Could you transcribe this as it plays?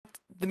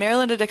The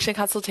Maryland Addiction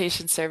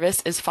Consultation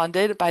Service is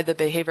funded by the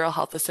Behavioral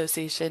Health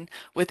Association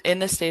within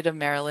the state of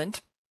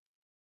Maryland.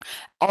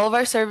 All of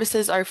our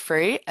services are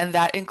free, and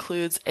that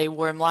includes a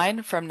warm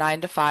line from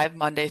 9 to 5,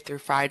 Monday through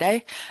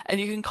Friday.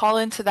 And you can call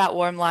into that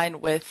warm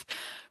line with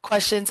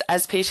questions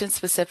as patient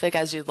specific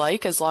as you'd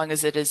like, as long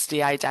as it is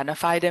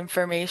de-identified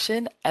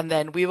information. And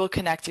then we will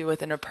connect you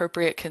with an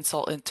appropriate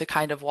consultant to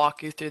kind of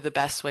walk you through the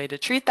best way to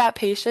treat that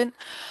patient.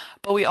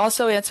 But we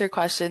also answer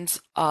questions,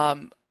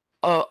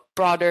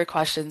 broader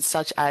questions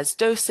such as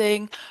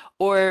dosing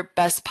or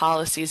best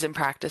policies and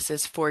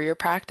practices for your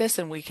practice,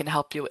 and we can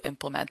help you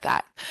implement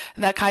that.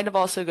 And that kind of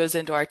also goes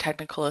into our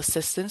technical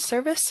assistance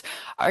service.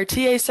 Our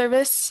TA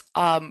service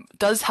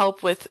does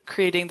help with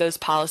creating those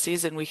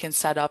policies, and we can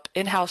set up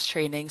in-house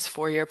trainings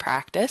for your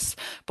practice.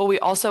 But we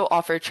also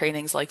offer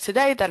trainings like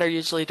today that are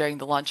usually during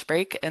the lunch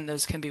break, and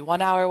those can be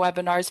 1-hour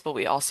webinars, but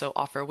we also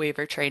offer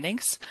waiver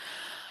trainings.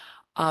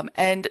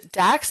 And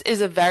DAX is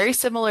a very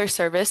similar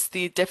service.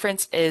 The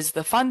difference is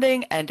the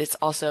funding, and it's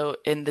also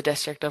in the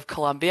District of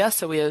Columbia,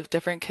 so we have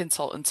different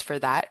consultants for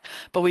that.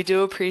 But we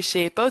do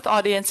appreciate both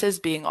audiences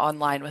being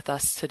online with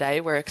us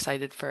today. We're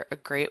excited for a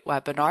great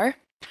webinar.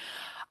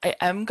 I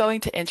am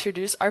going to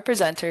introduce our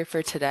presenter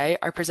for today.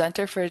 Our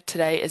presenter for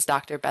today is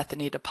Dr.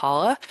 Bethany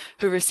DePaula,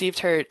 who received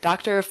her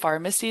Doctor of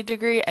Pharmacy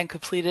degree and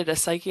completed a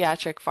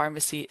psychiatric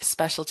pharmacy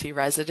specialty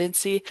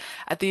residency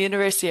at the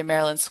University of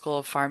Maryland School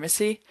of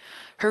Pharmacy.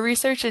 Her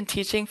research and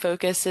teaching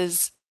focus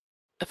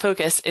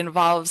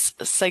involves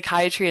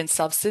psychiatry and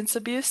substance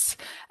abuse,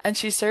 and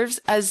she serves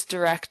as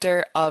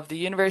director of the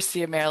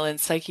University of Maryland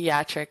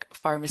Psychiatric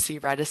Pharmacy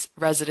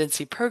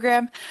Residency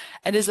Program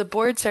and is a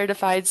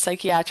board-certified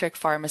psychiatric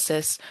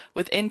pharmacist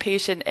with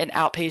inpatient and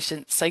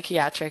outpatient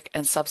psychiatric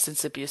and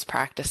substance abuse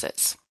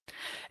practices.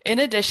 In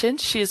addition,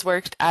 she has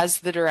worked as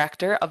the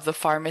director of the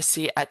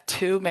pharmacy at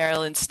 2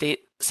 Maryland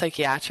state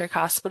psychiatric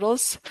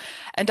hospitals,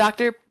 and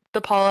Dr.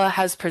 DePaula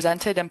has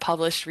presented and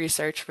published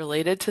research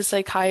related to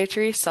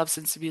psychiatry,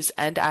 substance abuse,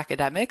 and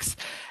academics,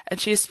 and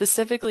she is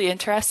specifically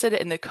interested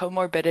in the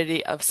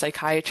comorbidity of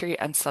psychiatry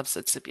and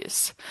substance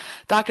abuse.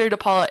 Dr.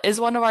 DePaula is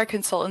one of our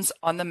consultants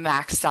on the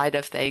MAX side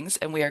of things,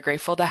 and we are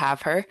grateful to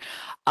have her.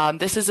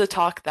 This is a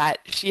talk that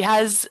she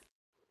has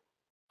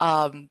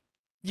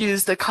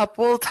used a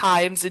couple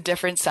times in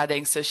different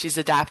settings, so she's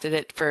adapted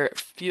it for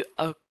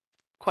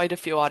quite a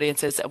few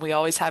audiences, and we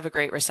always have a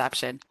great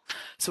reception.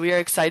 So we are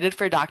excited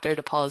for Dr.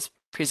 DePaula's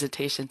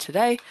presentation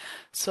today.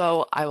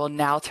 So I will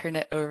now turn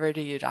it over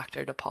to you,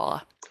 Dr.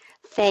 DePaula.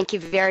 Thank you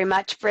very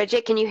much,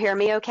 Bridget. Can you hear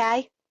me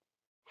okay?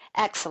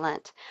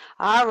 Excellent.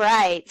 All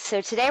right. So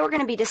today we're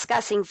going to be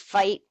discussing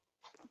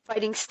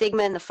fighting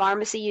stigma in the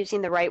pharmacy,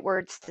 using the right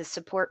words to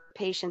support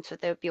patients with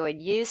opioid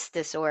use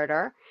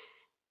disorder.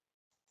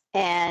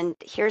 And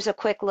here's a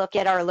quick look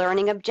at our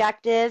learning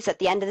objectives. At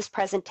the end of this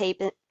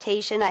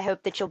presentation, I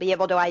hope that you'll be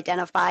able to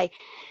identify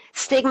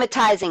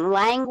stigmatizing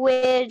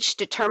language,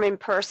 determine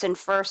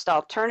person-first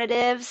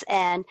alternatives,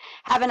 and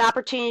have an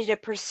opportunity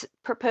to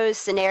propose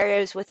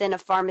scenarios within a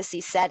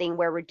pharmacy setting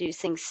where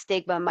reducing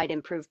stigma might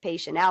improve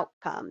patient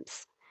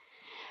outcomes.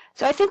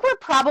 So I think we're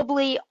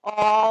probably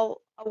all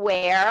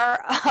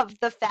aware of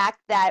the fact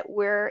that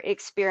we're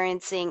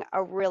experiencing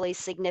a really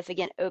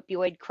significant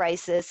opioid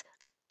crisis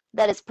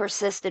that has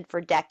persisted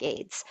for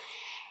decades.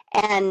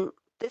 And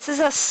this is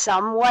a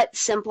somewhat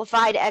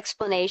simplified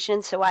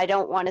explanation, so I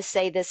don't want to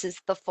say this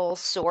is the full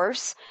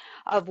source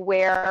of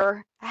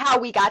how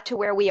we got to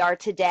where we are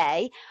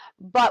today.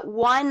 But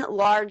one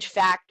large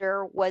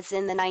factor was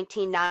in the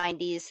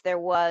 1990s, there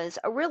was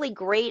a really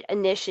great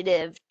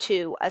initiative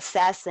to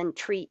assess and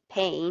treat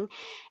pain.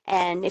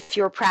 And if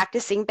you're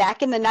practicing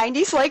back in the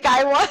 90s like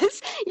I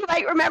was, you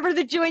might remember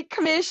the Joint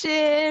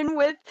Commission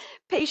with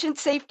patient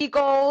safety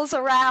goals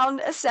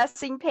around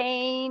assessing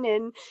pain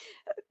and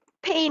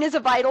pain is a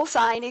vital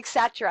sign,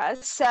 etc.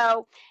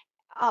 So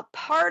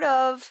part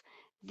of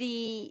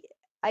the,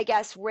 I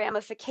guess,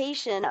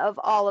 ramification of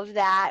all of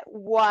that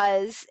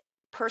was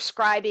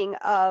prescribing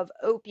of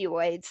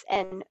opioids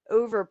and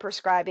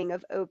over-prescribing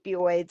of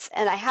opioids.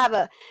 And I have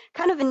a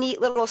kind of a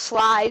neat little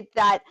slide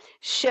that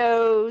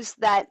shows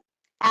that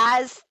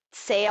as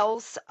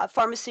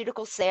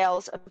pharmaceutical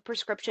sales of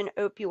prescription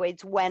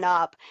opioids went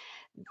up,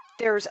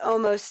 there's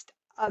almost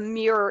a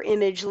mirror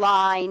image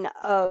line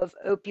of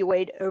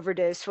opioid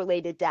overdose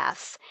related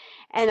deaths.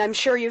 And I'm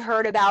sure you've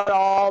heard about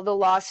all the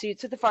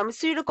lawsuits with the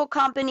pharmaceutical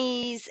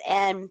companies,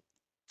 and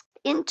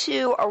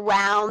into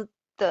around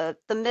the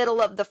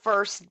middle of the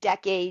first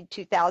decade,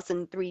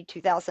 2003,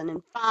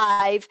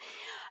 2005,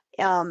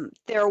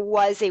 there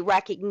was a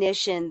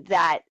recognition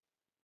that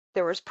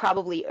there was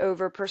probably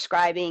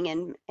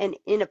over-prescribing and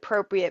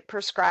inappropriate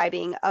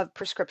prescribing of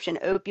prescription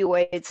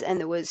opioids, and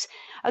there was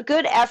a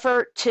good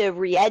effort to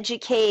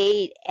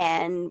re-educate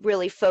and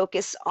really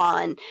focus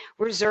on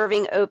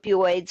reserving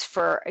opioids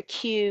for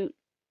acute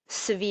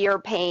severe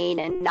pain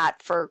and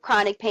not for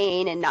chronic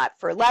pain and not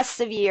for less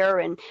severe,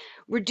 and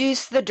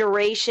reduce the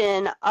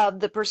duration of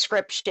the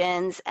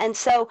prescriptions. And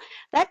so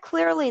that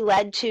clearly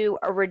led to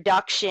a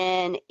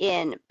reduction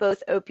in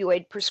both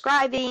opioid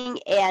prescribing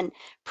and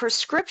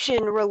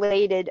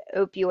prescription-related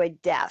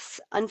opioid deaths.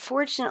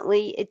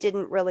 Unfortunately, it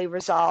didn't really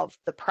resolve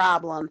the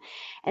problem.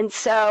 And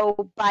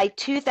so by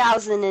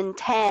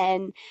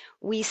 2010,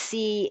 we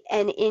see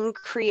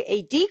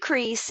a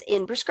decrease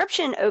in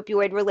prescription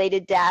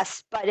opioid-related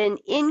deaths, but an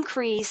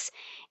increase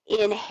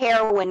in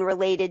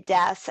heroin-related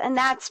deaths. And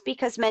that's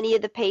because many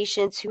of the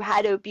patients who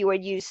had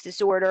opioid use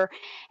disorder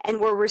and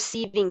were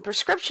receiving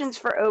prescriptions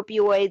for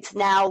opioids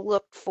now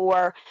looked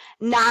for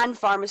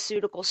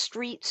non-pharmaceutical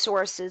street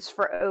sources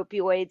for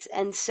opioids,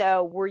 and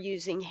so we're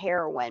using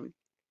heroin.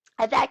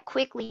 That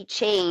quickly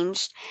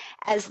changed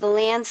as the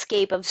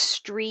landscape of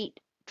street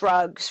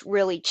drugs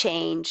really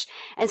changed.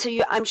 And so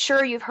I'm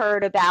sure you've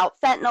heard about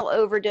fentanyl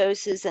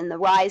overdoses and the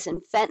rise in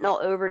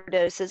fentanyl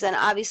overdoses. And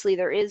obviously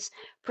there is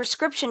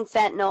prescription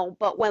fentanyl,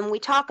 but when we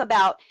talk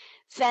about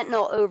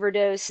fentanyl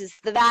overdoses,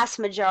 the vast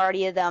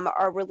majority of them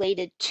are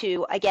related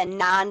to, again,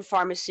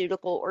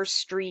 non-pharmaceutical or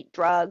street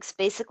drugs.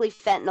 Basically,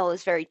 fentanyl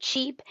is very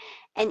cheap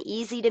and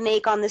easy to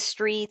make on the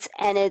streets,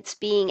 and it's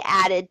being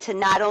added to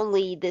not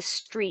only the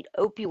street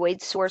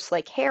opioid source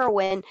like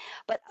heroin,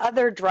 but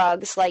other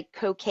drugs like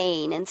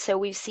cocaine. And so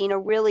we've seen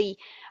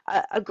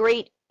a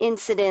great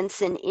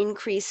incidence and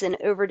increase in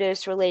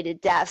overdose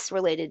related deaths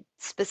related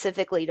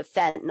specifically to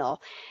fentanyl.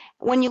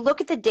 When you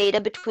look at the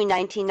data between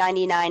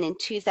 1999 and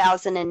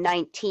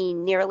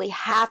 2019, nearly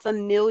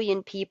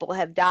 500,000 people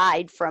have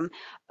died from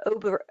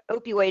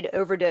opioid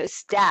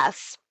overdose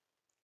deaths.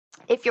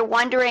 If you're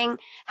wondering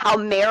how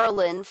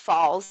Maryland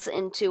falls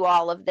into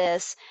all of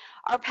this,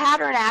 our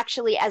pattern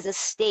actually as a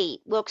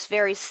state looks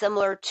very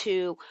similar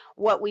to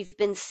what we've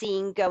been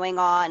seeing going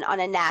on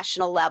a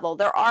national level.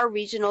 There are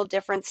regional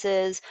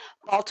differences.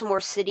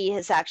 Baltimore City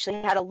has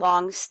actually had a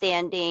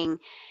long-standing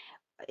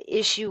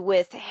issue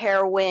with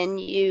heroin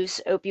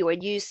use,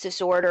 opioid use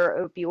disorder,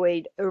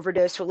 opioid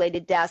overdose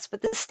related deaths, but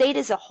the state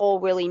as a whole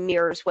really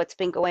mirrors what's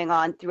been going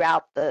on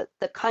throughout the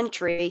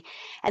country.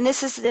 And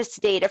this is this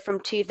data from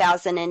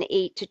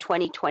 2008 to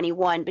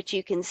 2021, but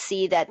you can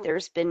see that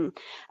there's been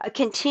a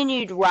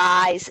continued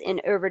rise in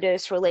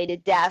overdose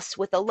related deaths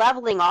with a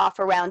leveling off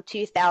around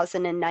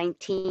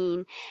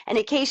 2019. And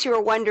in case you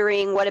were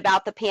wondering, what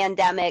about the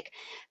pandemic?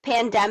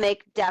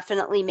 Pandemic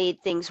definitely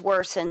made things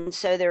worse, and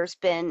so there's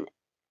been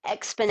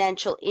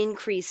exponential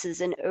increases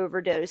in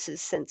overdoses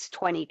since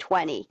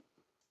 2020.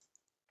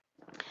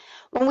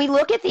 When we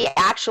look at the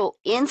actual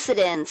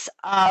incidence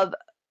of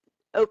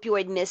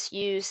opioid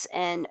misuse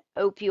and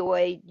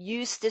opioid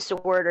use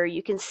disorder,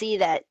 you can see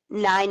that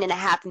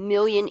 9.5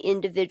 million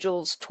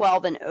individuals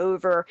 12 and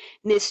over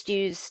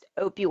misused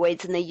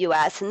opioids in the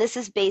US. And this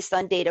is based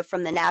on data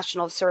from the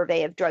National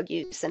Survey of Drug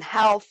Use and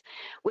Health,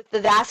 with the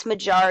vast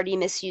majority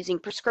misusing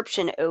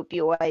prescription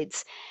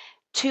opioids.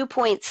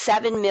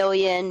 2.7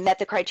 million met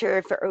the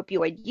criteria for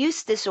opioid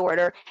use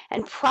disorder,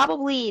 and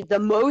probably the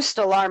most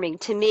alarming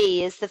to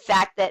me is the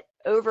fact that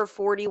over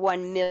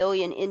 41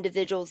 million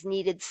individuals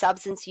needed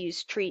substance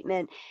use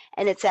treatment,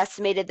 and it's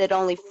estimated that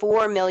only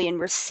 4 million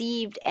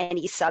received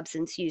any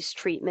substance use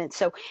treatment.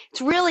 So it's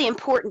really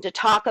important to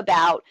talk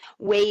about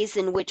ways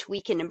in which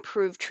we can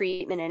improve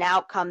treatment and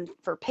outcome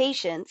for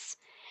patients.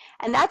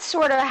 And that's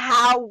sort of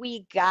how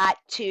we got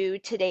to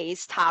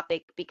today's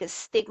topic, because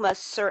stigma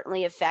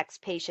certainly affects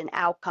patient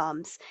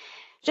outcomes.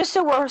 Just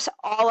so we're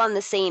all on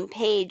the same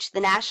page,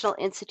 the National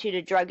Institute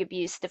of Drug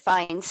Abuse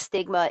defines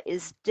stigma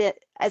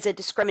as a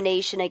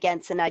discrimination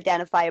against an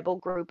identifiable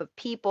group of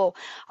people,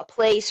 a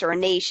place, or a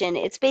nation.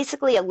 It's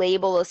basically a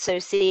label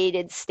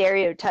associated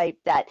stereotype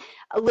that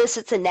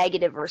elicits a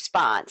negative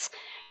response.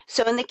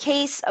 So in the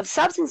case of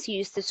substance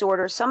use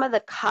disorder, some of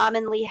the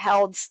commonly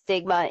held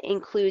stigma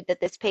include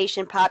that this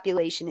patient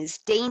population is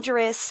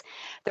dangerous,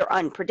 they're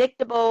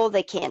unpredictable,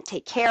 they can't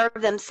take care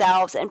of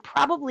themselves, and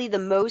probably the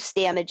most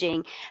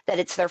damaging, that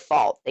it's their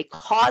fault. They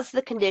caused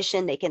the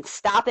condition, they can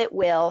stop at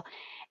will,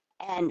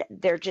 and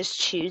they're just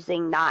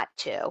choosing not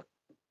to.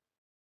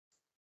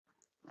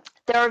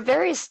 There are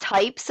various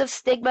types of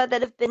stigma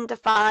that have been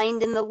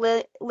defined in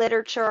the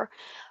literature.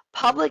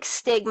 Public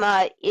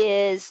stigma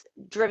is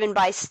driven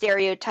by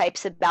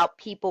stereotypes about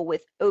people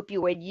with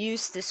opioid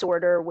use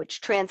disorder, which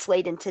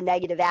translate into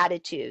negative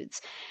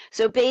attitudes.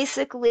 So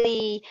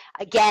basically,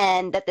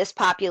 again, that this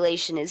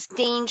population is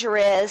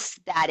dangerous,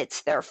 that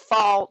it's their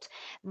fault,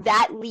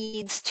 that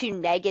leads to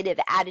negative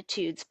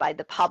attitudes by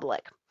the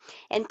public.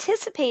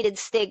 Anticipated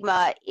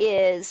stigma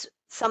is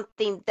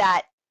something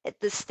that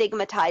the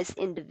stigmatized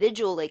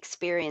individual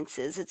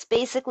experiences. It's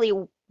basically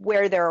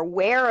where they're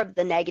aware of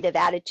the negative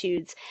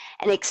attitudes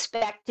and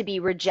expect to be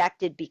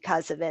rejected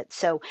because of it.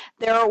 So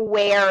they're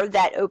aware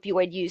that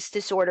opioid use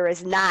disorder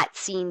is not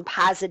seen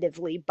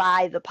positively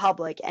by the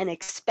public and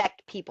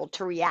expect people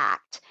to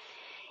react.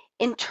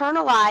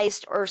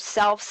 Internalized or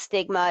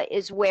self-stigma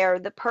is where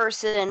the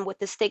person with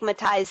the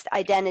stigmatized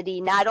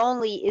identity not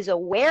only is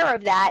aware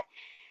of that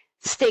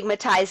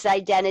stigmatized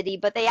identity,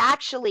 but they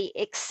actually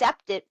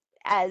accept it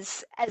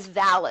as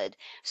valid.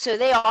 So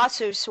they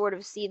also sort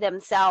of see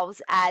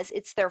themselves as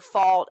it's their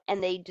fault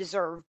and they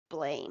deserve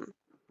blame.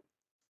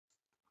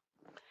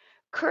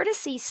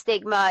 Courtesy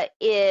stigma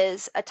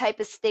is a type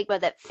of stigma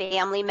that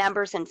family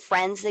members and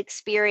friends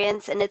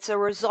experience, and it's a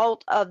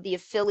result of the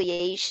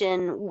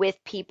affiliation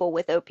with people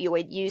with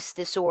opioid use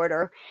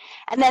disorder.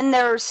 And then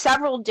there are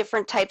several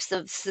different types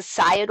of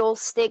societal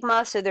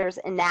stigma. So there's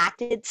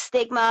enacted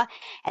stigma,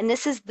 and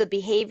this is the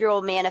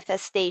behavioral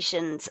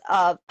manifestations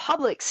of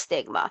public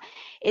stigma.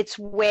 It's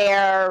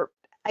where,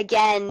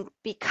 again,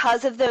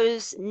 because of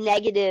those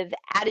negative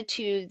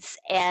attitudes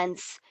and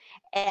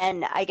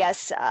I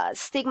guess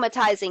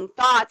stigmatizing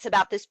thoughts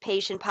about this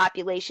patient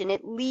population,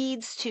 it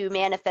leads to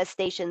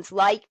manifestations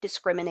like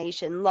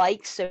discrimination,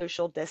 like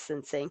social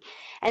distancing,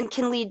 and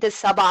can lead to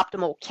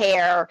suboptimal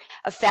care,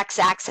 affects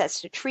access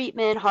to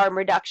treatment, harm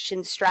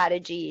reduction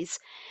strategies.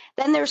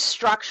 Then there's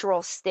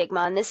structural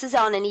stigma, and this is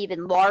on an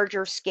even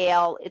larger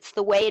scale. It's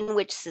the way in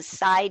which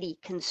society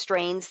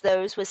constrains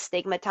those with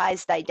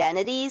stigmatized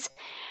identities.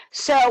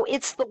 So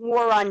it's the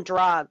war on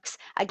drugs.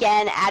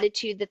 Again,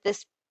 attitude that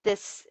this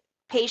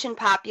patient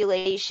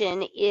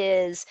population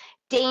is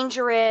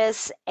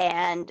dangerous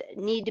and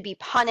need to be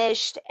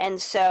punished,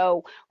 and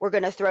so we're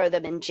going to throw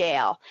them in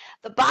jail.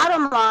 The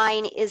bottom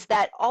line is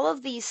that all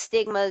of these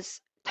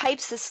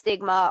types of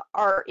stigma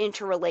are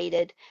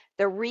interrelated.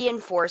 They're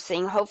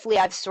reinforcing. Hopefully,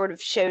 I've sort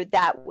of showed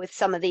that with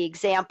some of the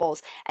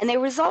examples, and they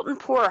result in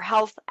poorer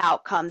health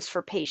outcomes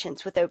for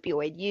patients with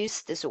opioid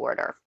use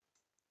disorder.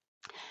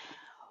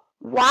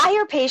 Why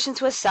are patients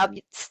with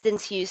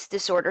substance use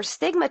disorder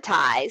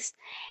stigmatized?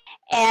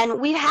 And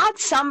we've had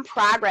some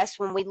progress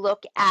when we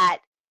look at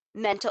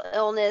mental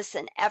illness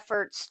and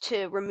efforts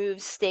to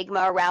remove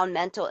stigma around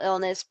mental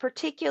illness,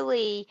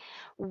 particularly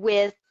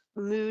with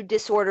mood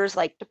disorders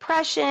like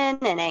depression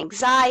and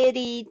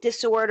anxiety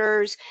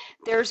disorders.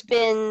 There's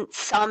been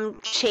some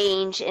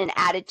change in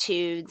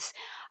attitudes.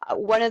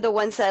 One of the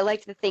ones that I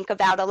like to think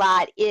about a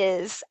lot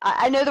is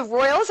I know the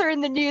Royals are in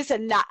the news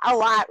and not a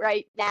lot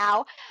right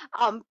now,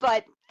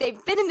 but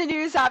they've been in the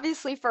news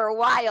obviously for a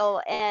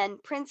while,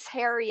 and Prince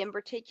Harry in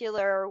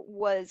particular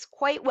was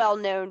quite well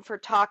known for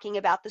talking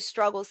about the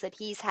struggles that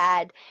he's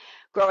had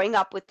growing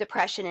up with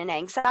depression and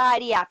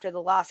anxiety after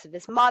the loss of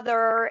his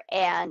mother,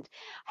 and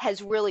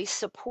has really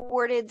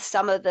supported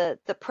some of the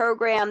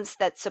programs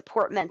that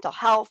support mental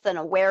health and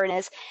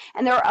awareness.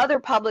 And there are other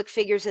public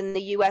figures in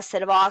the US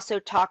that have also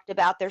talked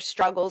about their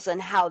struggles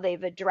and how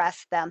they've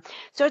addressed them.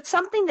 So it's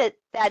something that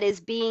is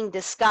being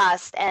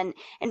discussed. And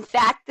in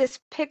fact, this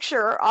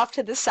picture off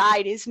to the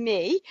side is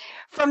me.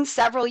 From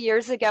several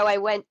years ago, I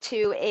went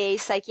to a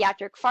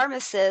psychiatric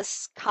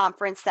pharmacists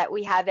conference that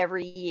we have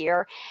every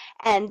year.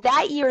 And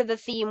that year,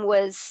 the theme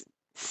was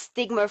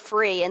stigma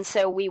free. And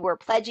so we were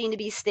pledging to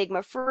be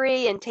stigma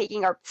free and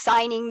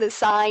signing the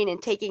sign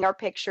and taking our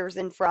pictures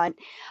in front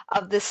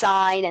of the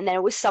sign. And then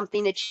it was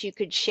something that you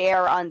could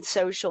share on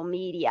social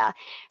media.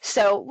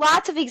 So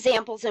lots of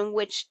examples in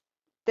which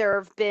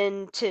there have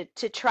been to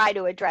try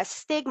to address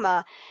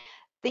stigma.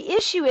 The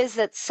issue is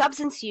that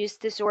substance use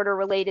disorder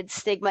related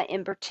stigma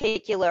in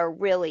particular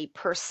really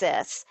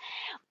persists.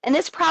 And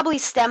this probably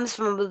stems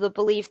from the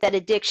belief that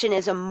addiction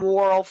is a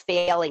moral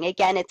failing.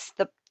 Again, it's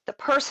the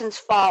person's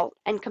fault,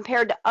 and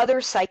compared to other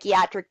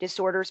psychiatric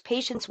disorders,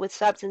 patients with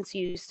substance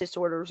use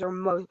disorders are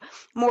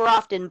more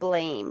often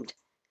blamed.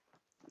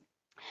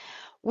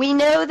 We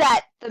know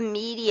that the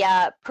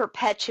media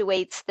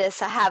perpetuates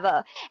this. I have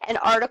an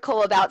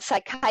article about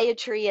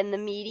psychiatry and the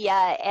media,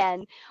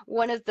 and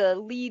one of the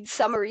lead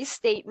summary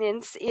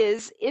statements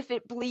is, if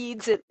it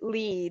bleeds, it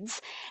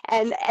leads.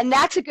 And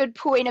that's a good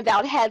point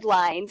about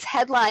headlines.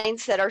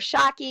 Headlines that are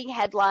shocking,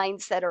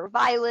 headlines that are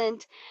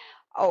violent,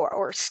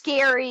 or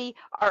scary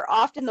are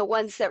often the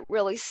ones that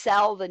really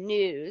sell the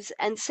news.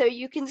 And so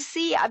you can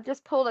see, I've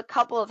just pulled a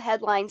couple of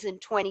headlines in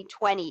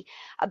 2020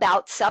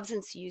 about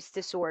substance use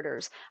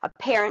disorders.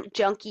 Apparent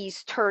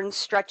junkies turn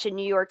stretch of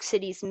New York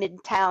City's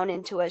midtown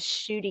into a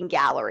shooting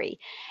gallery.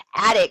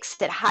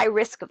 Addicts at high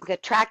risk of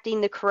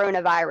contracting the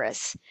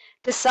coronavirus.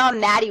 To some,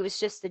 Maddie was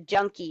just a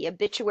junkie.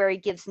 Obituary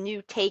gives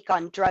new take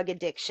on drug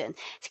addiction.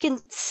 So you can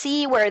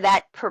see where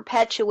that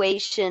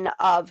perpetuation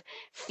of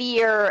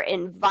fear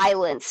and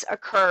violence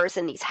occurs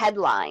in these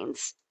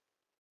headlines.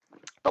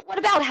 But what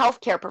about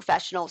healthcare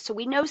professionals? So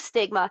we know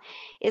stigma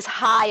is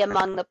high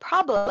among the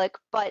public,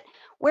 but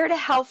where do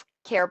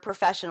healthcare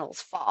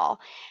professionals fall?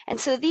 And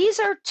so these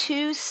are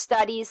two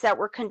studies that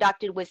were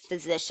conducted with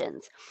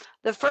physicians.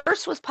 The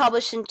first was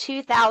published in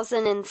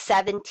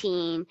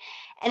 2017,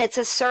 and it's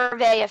a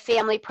survey of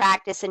family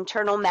practice,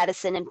 internal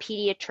medicine, and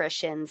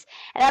pediatricians.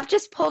 And I've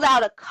just pulled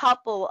out a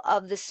couple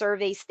of the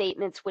survey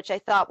statements which I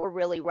thought were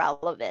really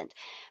relevant.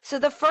 So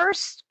the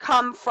first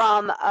come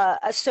from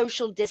a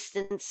social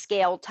distance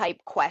scale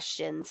type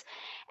questions.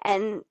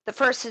 And the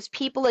first is,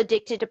 people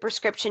addicted to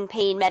prescription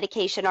pain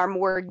medication are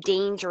more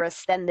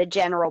dangerous than the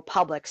general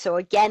public. So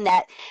again,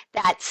 that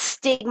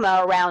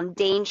stigma around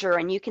danger.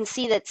 And you can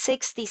see that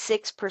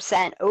 66%,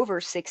 over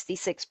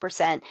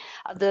 66%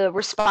 of the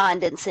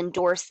respondents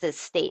endorsed this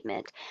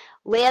statement.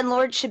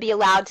 Landlords should be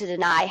allowed to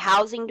deny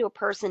housing to a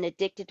person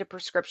addicted to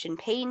prescription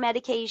pain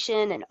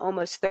medication, and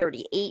almost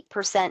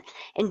 38%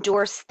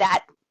 endorse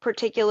that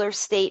particular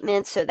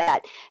statement, so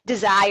that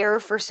desire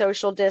for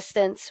social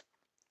distance.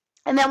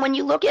 And then when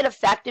you look at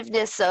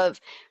effectiveness of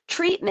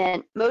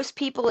treatment, most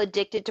people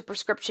addicted to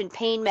prescription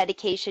pain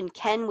medication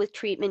can, with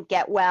treatment,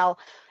 get well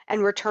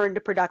and return to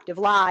productive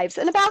lives.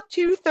 And about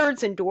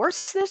two-thirds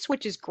endorse this,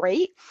 which is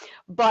great.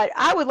 But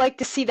I would like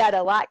to see that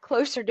a lot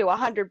closer to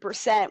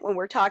 100% when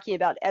we're talking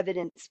about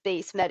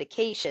evidence-based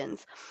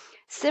medications.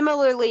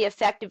 Similarly,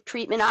 effective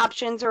treatment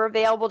options are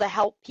available to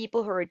help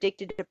people who are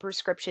addicted to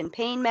prescription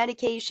pain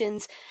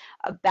medications,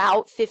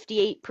 about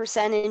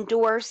 58%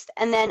 endorsed.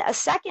 And then a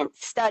second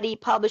study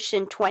published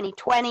in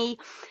 2020,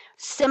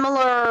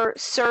 similar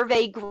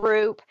survey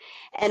group,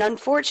 and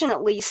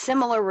unfortunately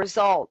similar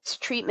results.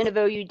 Treatment of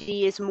OUD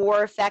is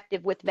more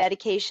effective with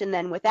medication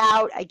than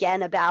without,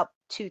 again, about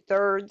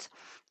two-thirds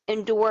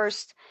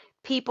endorsed.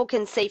 People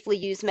can safely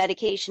use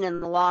medication in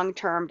the long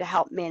term to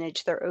help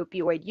manage their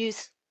opioid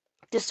use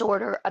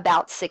disorder,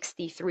 about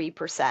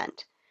 63%.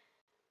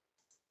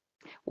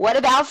 What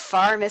about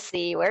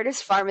pharmacy? Where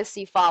does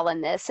pharmacy fall in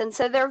this? And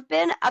so there have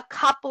been a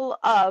couple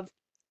of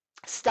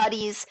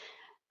studies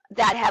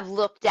that have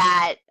looked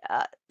at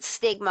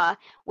stigma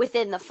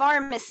within the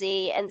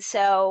pharmacy. And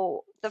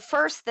so the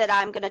first that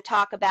I'm going to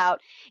talk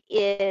about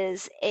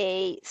is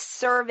a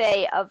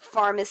survey of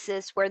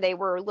pharmacists where they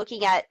were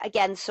looking at,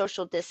 again,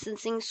 social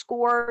distancing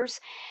scores.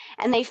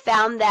 And they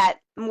found that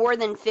more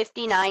than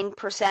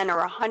 59%, or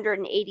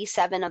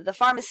 187 of the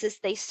pharmacists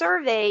they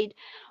surveyed,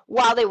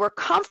 while they were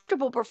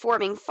comfortable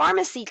performing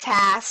pharmacy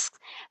tasks,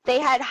 they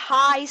had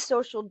high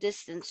social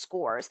distance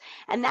scores.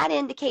 And that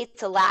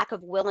indicates a lack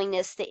of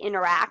willingness to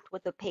interact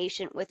with a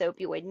patient with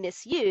opioid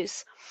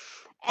misuse.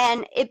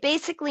 And it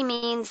basically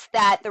means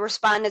that the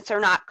respondents are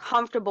not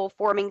comfortable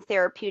forming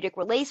therapeutic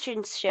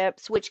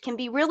relationships, which can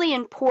be really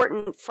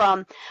important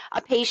from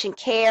a patient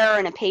care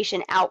and a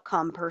patient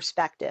outcome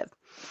perspective.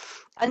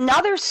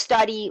 Another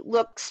study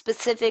looked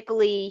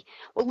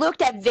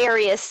at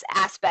various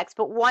aspects,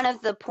 but one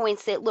of the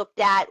points that it looked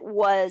at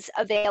was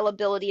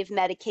availability of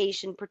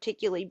medication,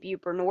 particularly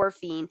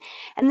buprenorphine.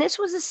 And this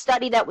was a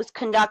study that was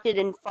conducted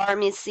in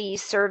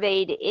pharmacies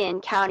surveyed in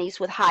counties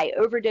with high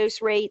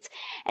overdose rates.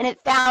 And it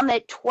found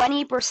that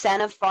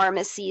 20% of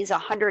pharmacies,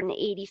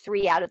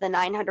 183 out of the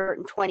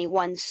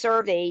 921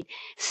 surveyed,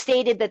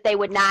 stated that they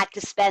would not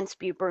dispense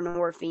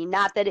buprenorphine.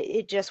 Not that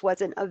it just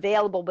wasn't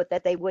available, but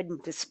that they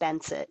wouldn't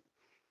dispense it.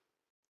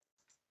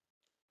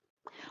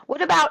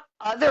 What about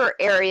other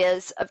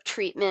areas of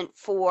treatment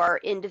for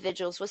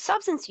individuals with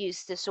substance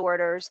use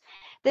disorders?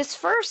 This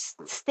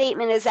first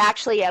statement is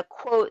actually a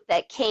quote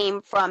that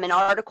came from an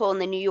article in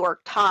the New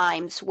York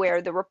Times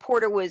where the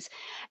reporter was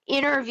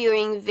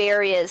interviewing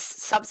various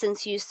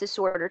substance use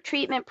disorder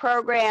treatment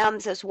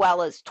programs as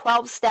well as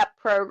 12-step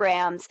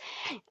programs.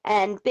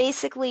 And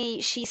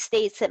basically, she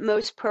states that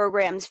most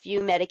programs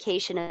view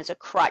medication as a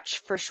crutch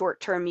for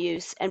short-term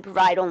use and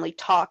provide only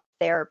talk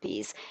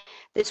therapies.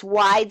 This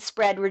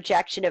widespread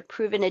rejection of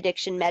proven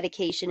addiction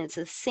medication is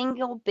the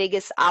single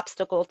biggest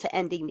obstacle to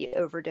ending the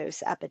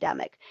overdose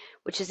epidemic,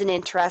 which is an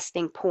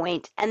interesting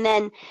point. And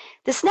then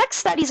this next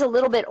study is a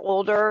little bit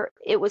older.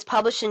 It was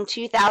published in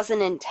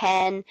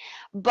 2010,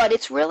 but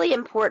it's really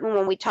important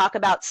when we talk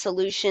about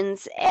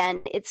solutions,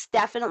 and it's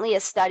definitely a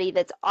study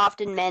that's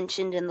often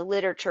mentioned in the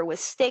literature with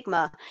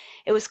stigma.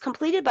 It was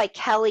completed by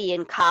Kelly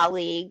and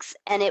colleagues,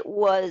 and it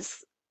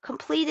was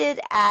completed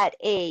at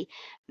a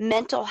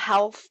mental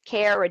health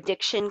care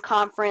addiction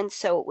conference.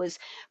 So it was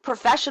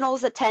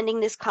professionals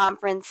attending this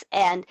conference,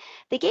 and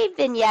they gave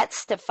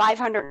vignettes to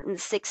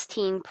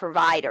 516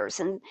 providers.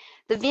 And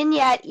the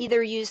vignette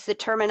either used the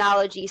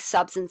terminology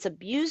substance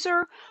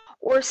abuser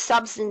or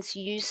substance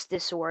use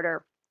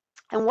disorder.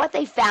 And what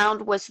they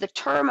found was the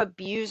term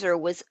abuser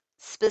was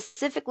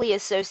specifically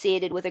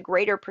associated with a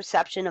greater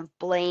perception of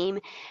blame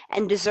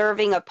and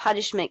deserving of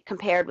punishment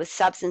compared with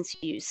substance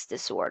use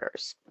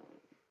disorders.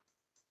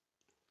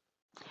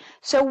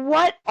 So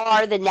what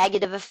are the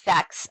negative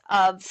effects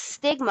of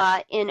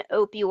stigma in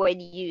opioid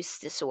use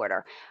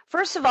disorder?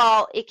 First of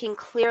all, it can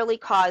clearly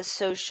cause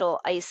social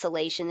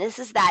isolation. This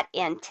is that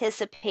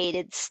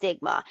anticipated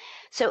stigma.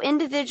 So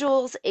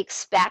individuals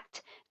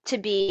expect to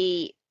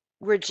be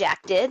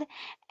rejected,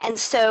 and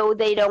so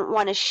they don't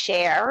want to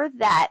share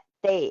that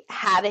they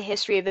have a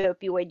history of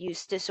opioid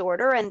use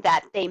disorder and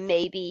that they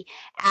may be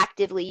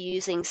actively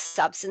using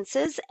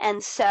substances,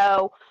 and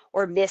so,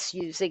 or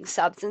misusing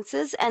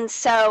substances. And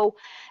so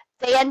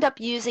they end up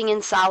using in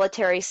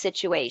solitary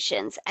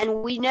situations.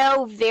 And we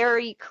know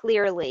very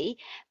clearly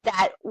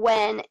that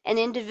when an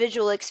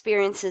individual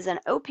experiences an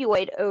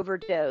opioid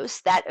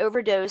overdose, that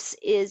overdose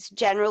is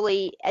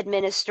generally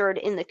administered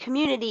in the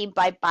community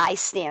by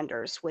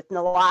bystanders with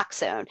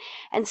naloxone.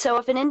 And so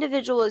if an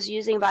individual is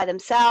using by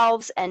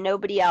themselves and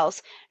nobody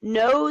else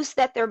knows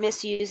that they're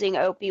misusing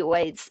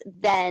opioids,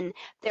 then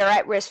they're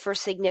at risk for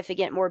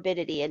significant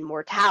morbidity and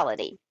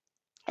mortality.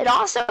 It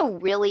also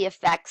really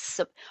affects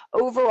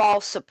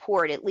overall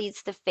support. It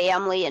leads to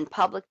family and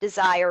public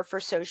desire for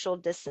social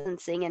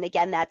distancing. And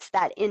again, that's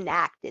that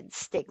enacted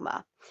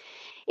stigma.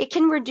 It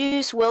can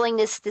reduce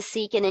willingness to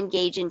seek and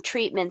engage in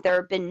treatment. There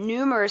have been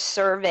numerous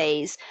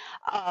surveys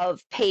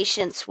of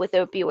patients with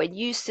opioid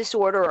use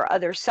disorder or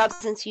other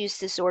substance use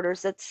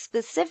disorders that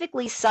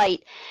specifically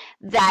cite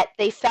that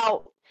they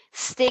felt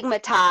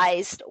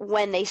stigmatized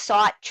when they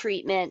sought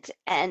treatment,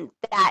 and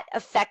that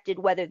affected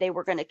whether they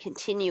were going to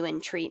continue in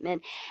treatment.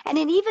 And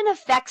it even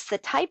affects the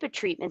type of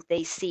treatment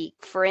they seek.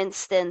 For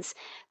instance,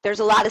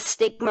 there's a lot of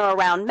stigma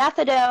around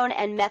methadone,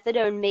 and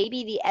methadone may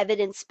be the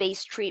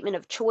evidence-based treatment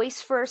of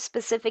choice for a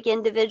specific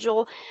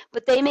individual,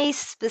 but they may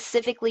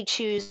specifically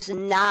choose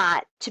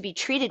not to be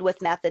treated with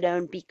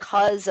methadone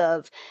because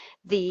of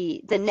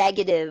the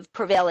negative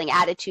prevailing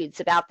attitudes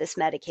about this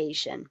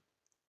medication.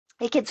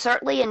 It can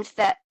certainly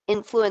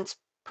influence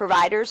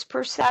providers'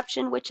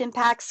 perception, which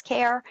impacts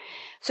care.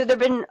 So there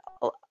have been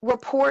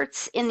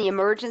reports in the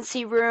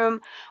emergency room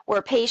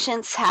where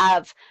patients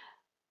have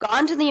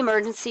gone to the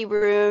emergency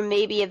room,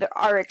 maybe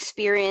are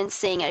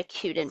experiencing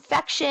acute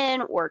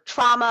infection or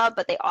trauma,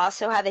 but they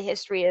also have a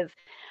history of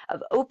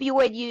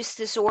opioid use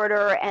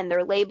disorder, and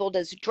they're labeled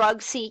as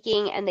drug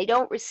seeking, and they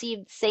don't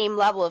receive the same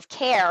level of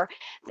care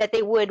that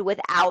they would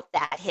without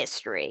that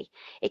history.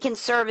 It can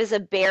serve as a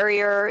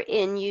barrier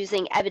in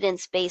using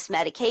evidence-based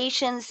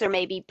medications. There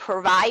may be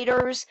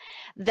providers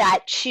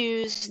that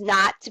choose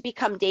not to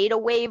become data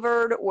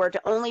waivered or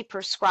to only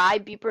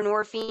prescribe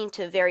buprenorphine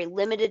to a very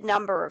limited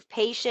number of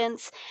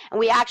patients. And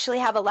we actually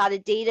have a lot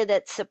of data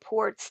that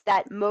supports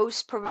that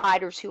most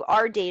providers who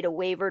are data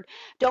waivered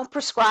don't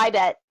prescribe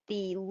at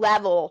the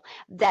level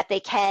that they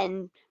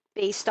can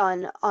based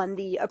on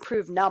the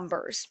approved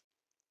numbers.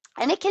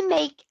 And it can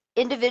make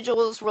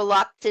individuals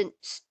reluctant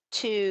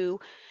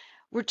to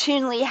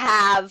routinely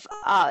have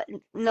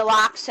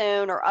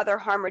naloxone or other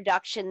harm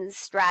reduction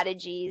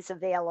strategies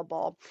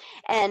available.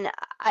 And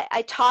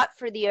I taught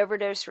for the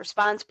overdose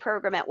response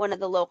program at one of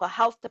the local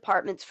health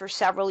departments for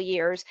several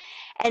years.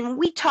 And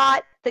we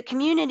taught the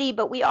community,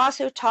 but we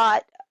also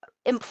taught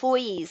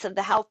employees of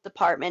the health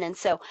department. And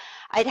so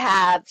I'd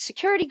have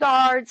security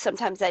guards,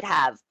 sometimes I'd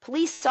have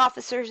police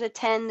officers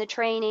attend the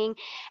training,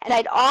 and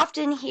I'd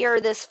often hear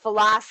this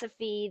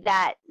philosophy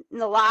that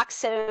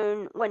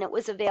naloxone, when it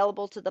was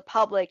available to the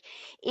public,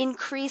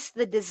 increased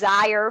the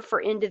desire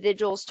for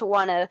individuals to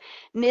want to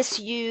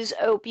misuse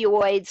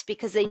opioids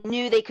because they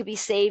knew they could be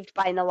saved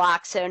by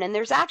naloxone. And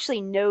there's actually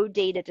no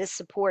data to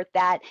support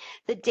that.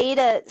 The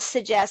data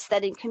suggests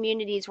that in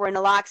communities where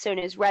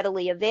naloxone is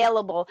readily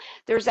available,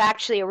 there's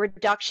actually a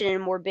reduction in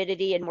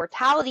morbidity and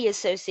mortality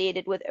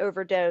associated with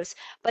overdose,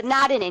 but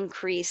not an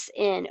increase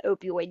in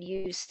opioid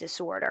use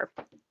disorder.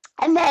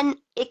 And then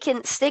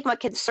stigma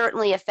can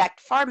certainly affect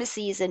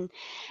pharmacies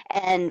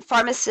and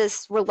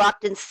pharmacists'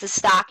 reluctance to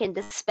stock and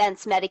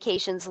dispense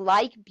medications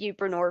like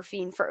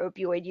buprenorphine for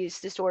opioid use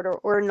disorder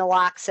or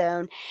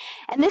naloxone.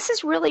 And this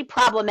is really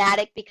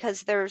problematic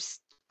because there's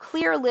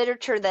clear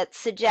literature that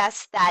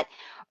suggests that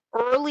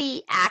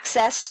early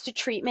access to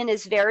treatment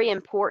is very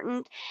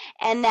important,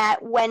 and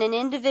that when an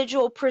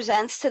individual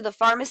presents to the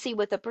pharmacy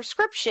with a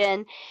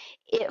prescription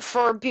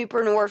for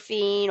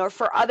buprenorphine or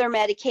for other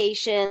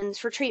medications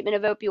for treatment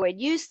of opioid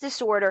use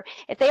disorder,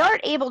 if they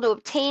aren't able to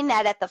obtain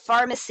that at the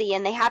pharmacy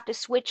and they have to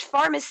switch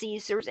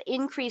pharmacies, there's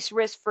increased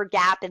risk for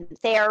gap in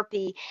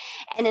therapy.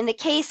 And in the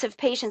case of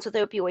patients with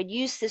opioid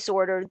use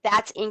disorder,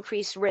 that's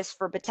increased risk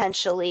for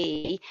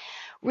potentially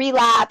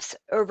relapse,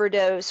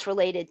 overdose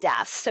related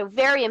deaths. So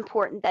very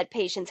important that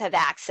patients have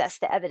access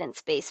to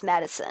evidence-based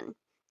medicine.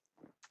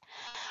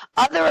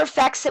 Other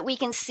effects that we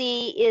can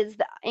see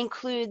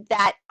include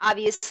that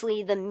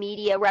obviously the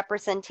media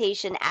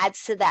representation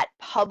adds to that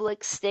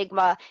public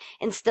stigma,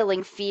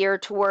 instilling fear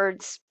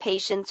towards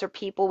patients or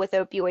people with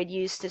opioid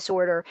use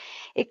disorder.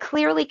 It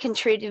clearly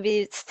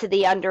contributes to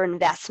the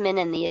underinvestment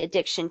in the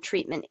addiction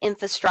treatment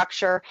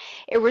infrastructure.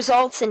 It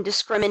results in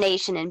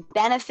discrimination in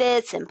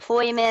benefits,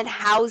 employment,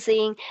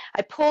 housing.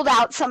 I pulled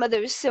out some of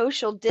those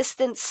social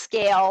distance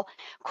scale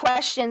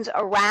questions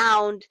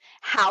around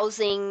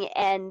housing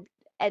and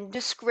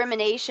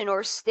discrimination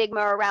or stigma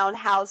around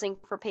housing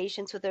for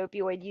patients with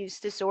opioid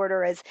use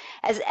disorder as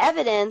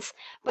evidence,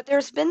 but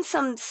there's been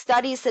some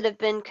studies that have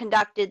been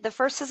conducted. The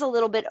first is a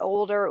little bit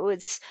older. It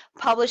was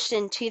published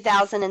in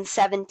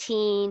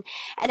 2017,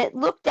 and it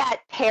looked at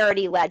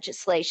parity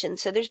legislation.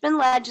 So there's been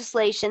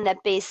legislation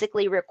that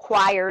basically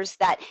requires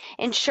that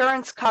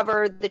insurance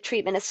cover the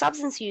treatment of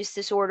substance use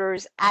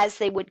disorders as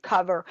they would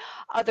cover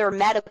other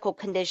medical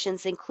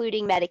conditions,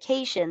 including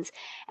medications.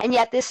 And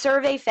yet this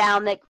survey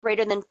found that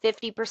greater than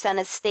 50 50%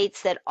 of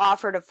states that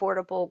offered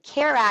Affordable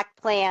Care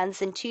Act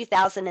plans in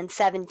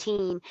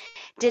 2017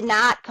 did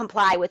not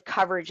comply with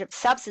coverage of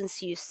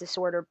substance use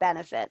disorder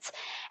benefits.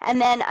 And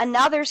then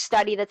another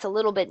study that's a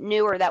little bit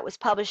newer that was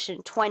published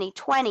in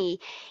 2020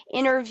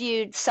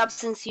 interviewed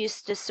substance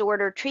use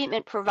disorder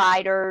treatment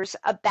providers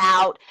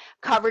about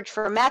coverage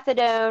for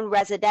methadone,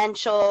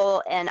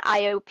 residential, and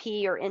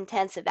IOP or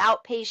intensive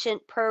outpatient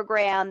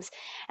programs.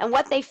 And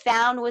what they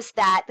found was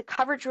that the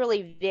coverage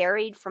really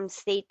varied from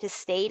state to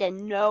state,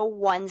 and no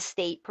one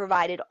state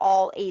provided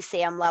all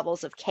ASAM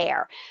levels of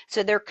care.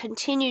 So there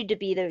continued to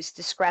be those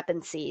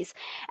discrepancies.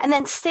 And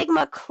then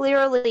stigma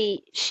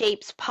clearly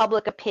shapes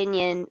public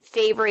opinion,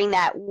 favoring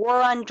that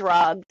war on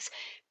drugs,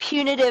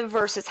 punitive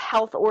versus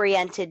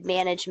health-oriented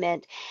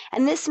management.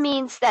 And this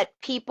means that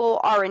people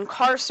are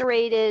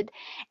incarcerated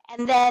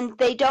and then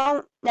they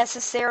don't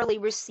necessarily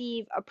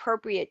receive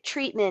appropriate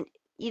treatment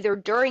either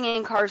during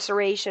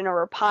incarceration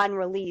or upon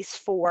release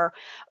for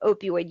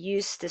opioid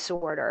use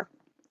disorder.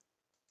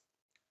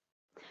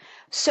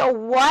 So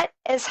what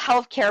as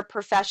healthcare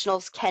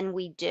professionals can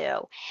we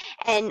do?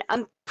 And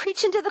I'm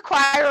preaching to the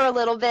choir a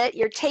little bit.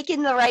 You're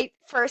taking the right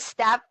first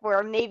step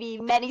or maybe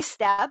many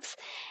steps.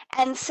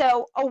 And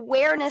so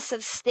awareness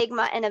of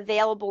stigma and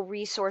available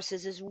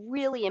resources is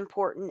really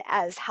important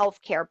as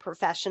healthcare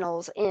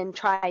professionals in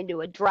trying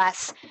to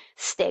address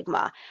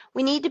stigma.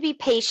 We need to be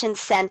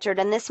patient-centered,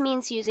 and this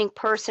means using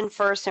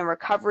person-first and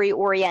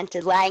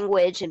recovery-oriented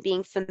language and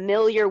being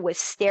familiar with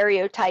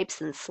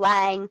stereotypes and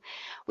slang.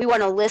 We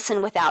want to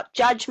listen without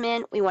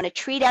judgment. We want to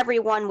treat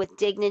everyone with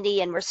dignity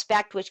and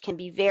respect, which can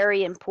be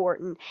very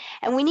important.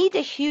 And we need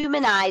to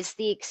humanize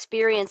the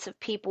experience of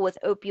people with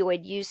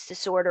opioid use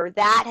disorder.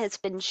 That has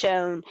been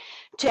shown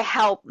to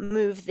help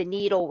move the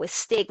needle with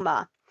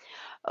stigma.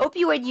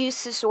 Opioid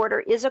use disorder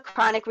is a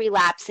chronic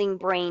relapsing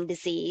brain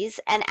disease,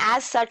 and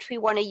as such, we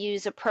want to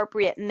use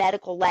appropriate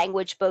medical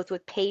language both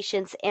with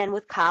patients and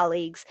with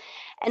colleagues,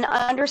 and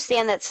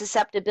understand that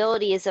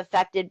susceptibility is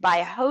affected by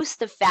a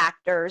host of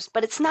factors,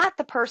 but it's not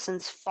the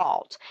person's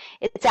fault.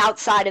 It's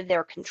outside of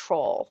their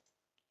control.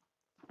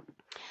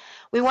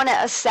 We want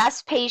to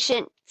assess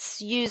patients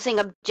using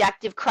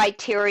objective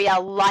criteria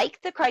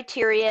like the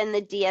criteria in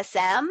the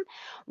DSM,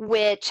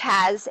 which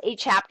has a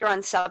chapter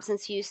on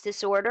substance use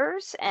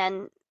disorders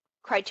and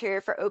criteria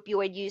for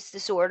opioid use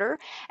disorder,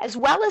 as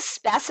well as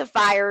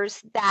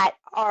specifiers that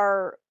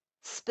are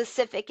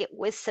specific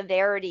with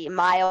severity,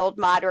 mild,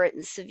 moderate,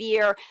 and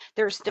severe.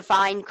 There's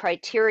defined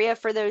criteria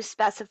for those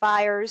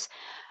specifiers.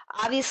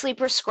 Obviously,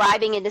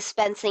 prescribing and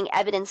dispensing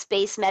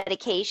evidence-based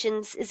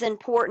medications is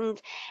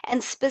important,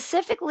 and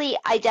specifically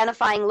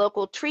identifying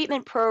local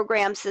treatment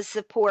programs to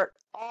support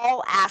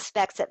all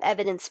aspects of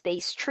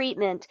evidence-based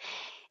treatment.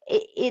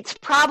 It's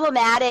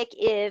problematic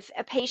if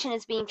a patient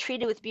is being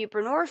treated with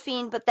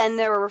buprenorphine, but then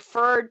they're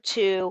referred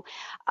to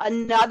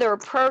another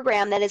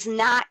program that is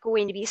not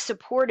going to be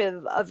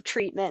supportive of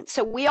treatment.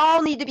 So we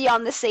all need to be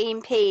on the same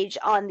page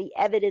on the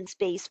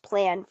evidence-based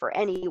plan for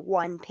any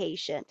one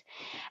patient.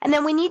 And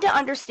then we need to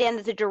understand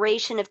that the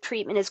duration of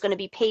treatment is going to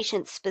be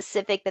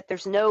patient-specific, that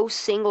there's no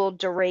single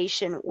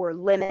duration or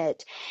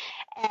limit.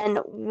 And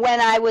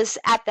when I was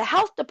at the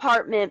health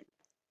department,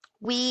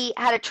 we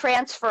had a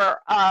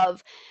transfer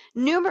of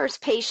numerous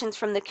patients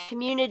from the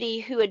community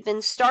who had been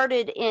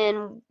started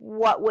in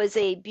what was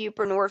a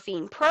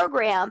buprenorphine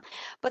program,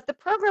 but the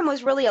program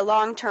was really a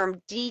long-term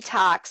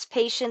detox.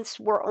 Patients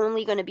were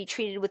only going to be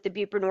treated with the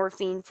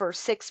buprenorphine for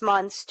 6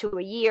 months to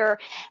a year,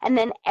 and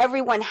then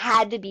everyone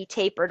had to be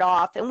tapered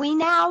off. And we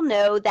now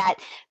know that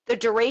the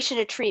duration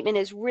of treatment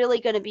is really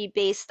going to be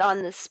based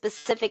on the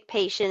specific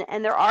patient,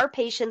 and there are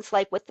patients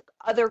like with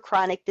other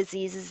chronic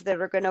diseases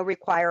that are going to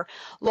require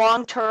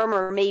long-term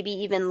or maybe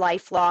even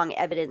lifelong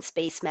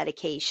evidence-based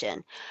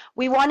medication.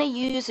 We want to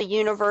use a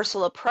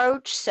universal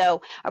approach,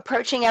 so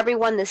approaching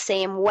everyone the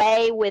same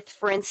way with,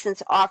 for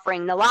instance,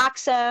 offering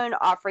naloxone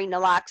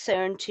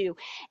to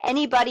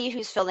anybody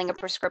who's filling a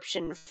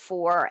prescription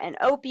for an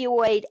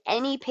opioid,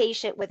 any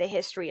patient with a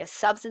history of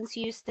substance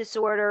use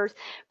disorders,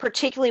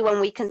 particularly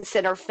when we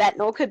consider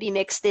fentanyl could be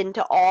mixed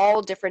into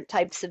all different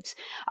types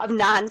of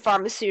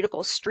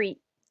non-pharmaceutical street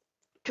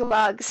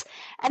drugs.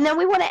 And then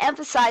we want to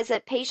emphasize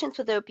that patients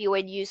with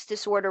opioid use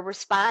disorder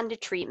respond to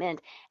treatment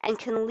and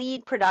can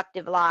lead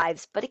productive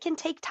lives, but it can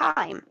take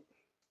time.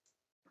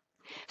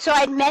 So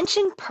I'd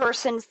mentioned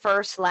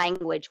person-first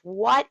language.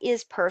 What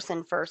is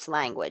person-first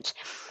language?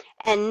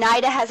 And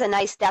NIDA has a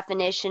nice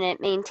definition. It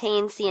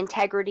maintains the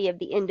integrity of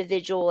the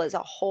individual as a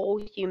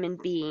whole human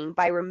being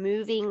by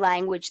removing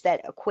language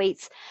that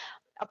equates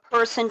a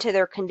person to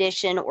their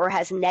condition or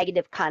has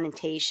negative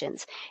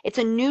connotations. It's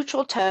a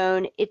neutral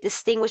tone. It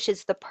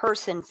distinguishes the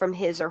person from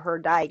his or her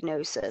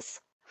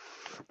diagnosis.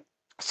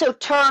 So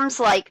terms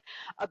like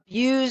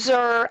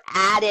abuser,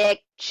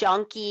 addict,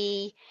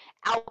 junkie,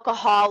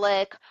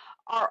 alcoholic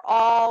are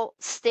all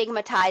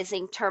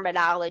stigmatizing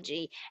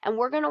terminology, and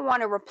we're going to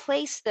want to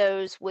replace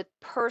those with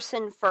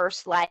person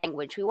first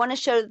language. We want to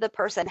show that the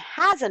person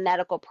has a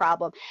medical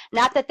problem,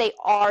 not that they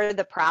are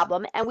the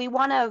problem, and we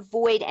want to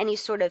avoid any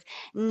sort of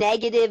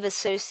negative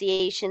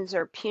associations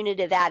or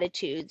punitive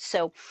attitudes.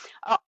 So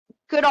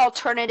good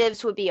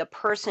alternatives would be a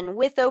person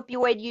with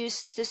opioid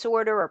use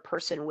disorder, a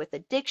person with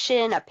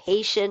addiction, a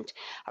patient,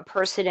 a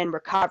person in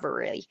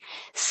recovery.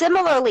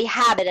 Similarly,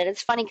 habit, and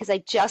it's funny because I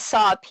just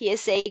saw a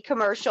PSA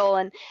commercial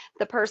and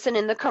the person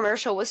in the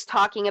commercial was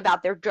talking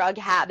about their drug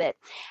habit.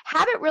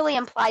 Habit really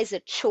implies a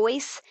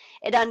choice.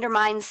 It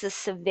undermines the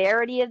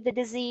severity of the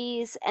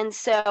disease, and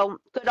so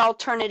good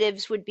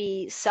alternatives would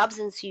be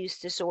substance use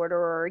disorder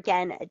or,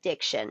 again,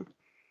 addiction.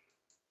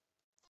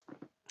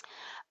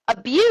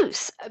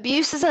 Abuse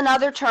is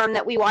another term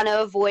that we want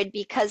to avoid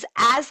because,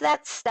 as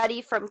that study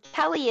from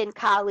Kelly and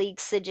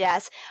colleagues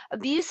suggests,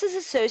 abuse is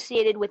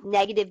associated with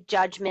negative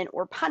judgment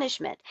or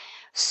punishment.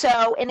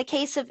 So in the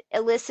case of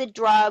illicit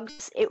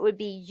drugs, it would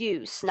be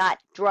use, not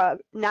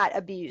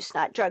abuse,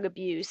 not drug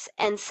abuse.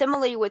 And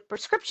similarly with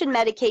prescription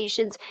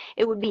medications,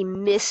 it would be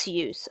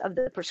misuse of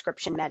the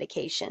prescription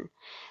medication.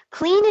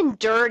 Clean and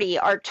dirty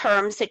are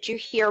terms that you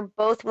hear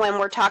both when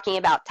we're talking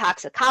about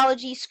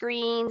toxicology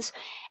screens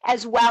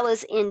as well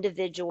as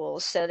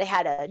individuals. So they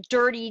had a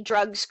dirty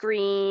drug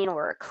screen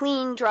or a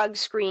clean drug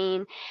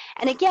screen.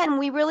 And again,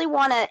 we really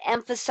want to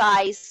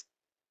emphasize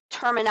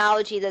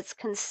terminology that's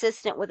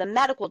consistent with a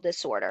medical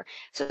disorder.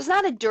 So it's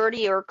not a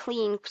dirty or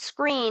clean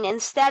screen.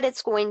 Instead,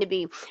 it's going to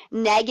be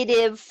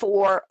negative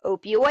for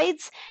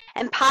opioids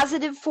and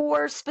positive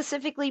for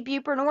specifically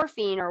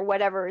buprenorphine or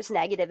whatever is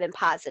negative and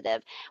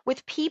positive.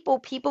 With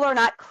people are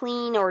not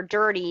clean or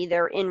dirty.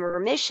 They're in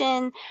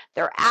remission,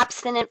 they're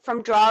abstinent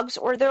from drugs,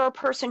 or they're a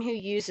person who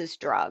uses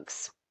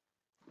drugs.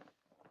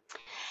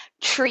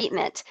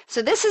 Treatment.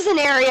 So this is an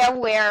area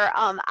where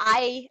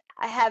I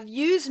have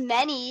used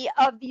many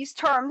of these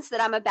terms that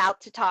I'm about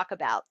to talk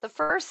about. The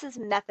first is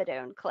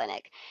methadone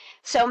clinic.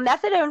 So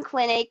methadone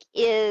clinic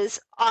is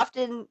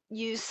often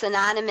used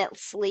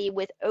synonymously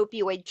with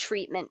opioid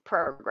treatment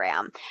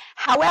program.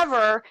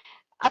 However,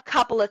 a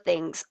couple of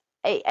things.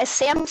 A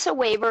SAMHSA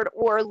waivered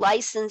or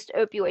licensed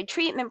opioid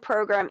treatment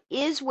program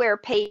is where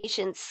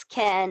patients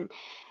can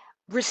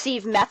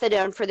receive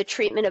methadone for the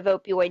treatment of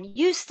opioid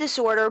use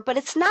disorder, but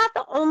it's not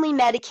the only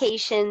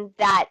medication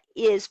that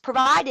is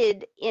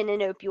provided in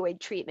an opioid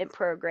treatment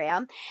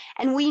program.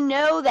 And we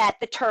know that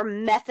the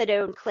term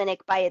methadone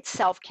clinic by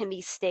itself can be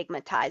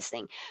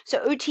stigmatizing.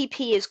 So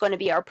OTP is going to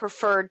be our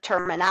preferred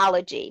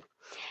terminology.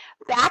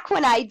 Back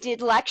when I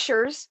did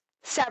lectures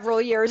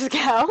several years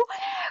ago,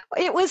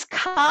 it was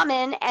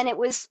common and it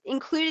was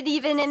included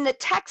even in the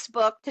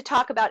textbook to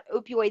talk about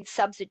opioid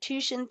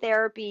substitution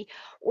therapy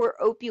or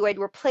opioid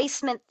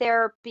replacement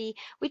therapy.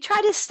 We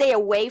try to stay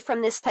away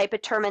from this type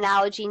of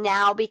terminology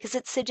now because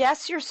it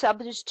suggests you're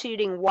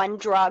substituting one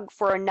drug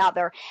for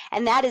another,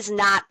 and that is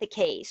not the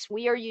case.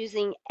 We are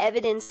using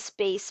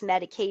evidence-based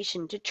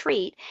medication to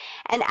treat,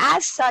 and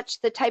as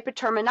such, the type of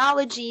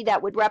terminology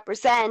that would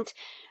represent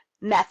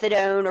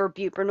methadone or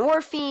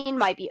buprenorphine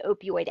might be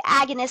opioid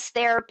agonist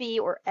therapy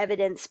or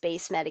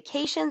evidence-based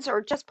medications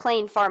or just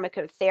plain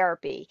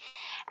pharmacotherapy.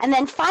 And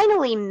then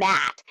finally,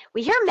 MAT.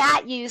 We hear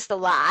MAT used a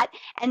lot,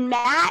 and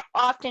MAT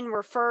often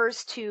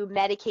refers to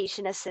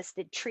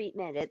medication-assisted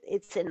treatment.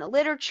 It's in the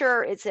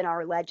literature, it's in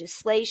our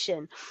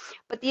legislation.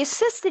 But the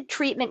assisted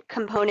treatment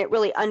component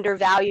really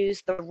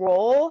undervalues the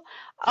role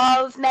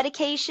of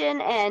medication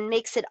and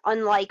makes it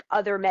unlike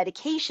other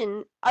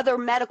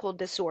medical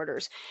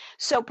disorders.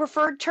 So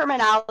preferred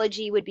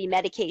terminology would be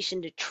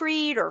medication to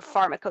treat or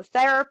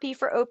pharmacotherapy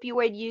for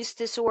opioid use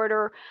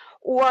disorder,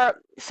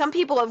 or some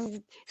people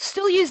have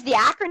still used the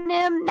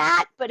acronym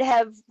MAT but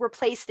have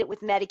replaced it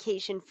with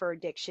medication for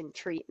addiction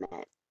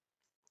treatment.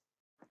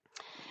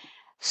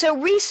 So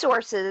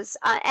resources,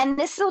 and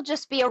this will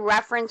just be a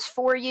reference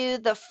for you.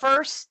 The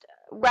first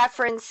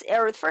reference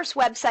or the first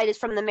website is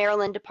from the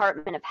Maryland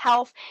Department of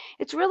Health.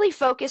 It's really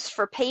focused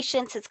for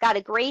patients. It's got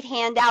a great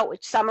handout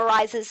which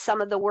summarizes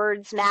some of the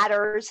words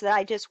matters that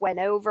I just went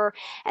over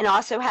and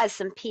also has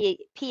some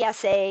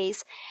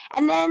PSAs.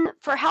 And then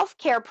for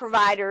healthcare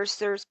providers,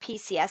 there's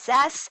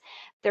PCSS,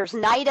 there's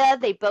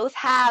NIDA. They both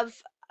have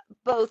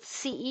both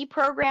CE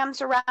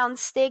programs around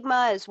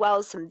stigma as well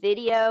as some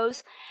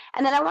videos.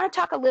 And then I want to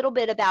talk a little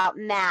bit about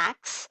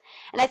MACS.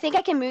 And I think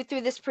I can move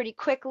through this pretty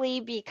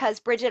quickly because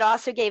Bridget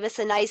also gave us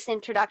a nice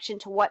introduction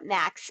to what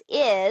MACS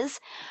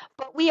is.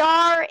 But we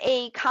are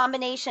a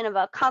combination of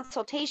a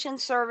consultation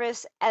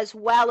service as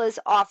well as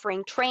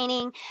offering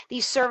training.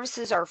 These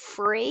services are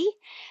free.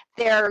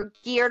 They're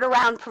geared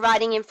around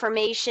providing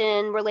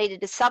information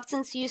related to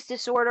substance use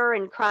disorder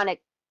and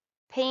chronic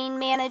pain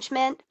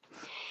management.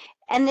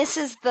 And this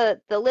is the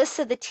list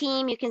of the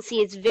team. You can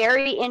see it's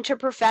very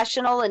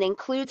interprofessional and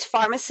includes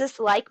pharmacists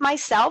like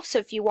myself. So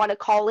if you want to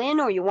call in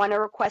or you want to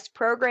request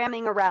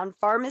programming around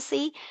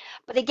pharmacy,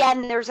 but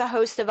again, there's a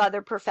host of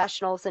other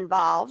professionals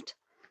involved.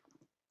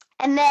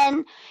 And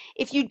then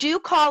if you do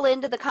call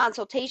into the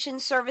consultation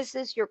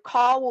services, your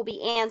call will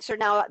be answered.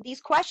 Now,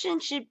 these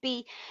questions should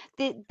be,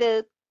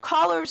 the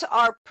callers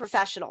are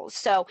professionals.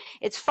 So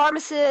it's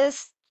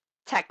pharmacists,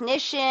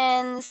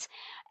 technicians,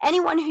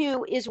 anyone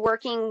who is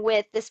working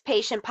with this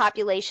patient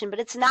population, but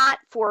it's not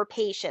for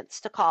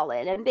patients to call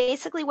in. And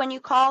basically, when you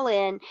call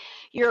in,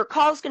 your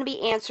call is going to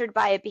be answered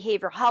by a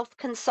behavioral health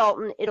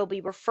consultant. It'll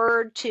be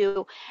referred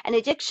to an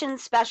addiction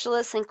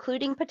specialist,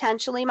 including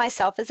potentially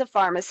myself as a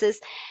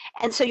pharmacist.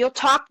 And so you'll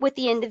talk with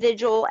the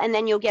individual, and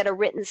then you'll get a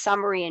written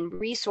summary and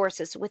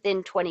resources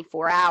within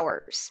 24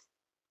 hours.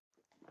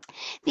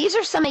 These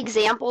are some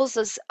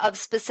examples of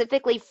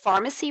specifically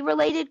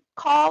pharmacy-related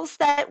calls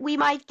that we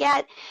might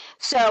get.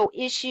 So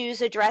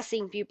issues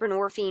addressing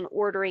buprenorphine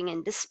ordering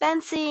and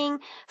dispensing,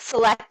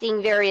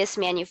 selecting various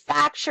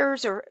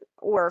manufacturers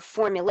or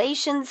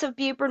formulations of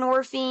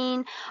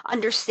buprenorphine,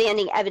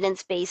 understanding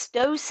evidence-based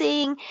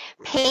dosing,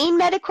 pain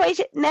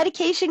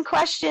medication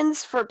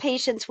questions for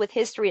patients with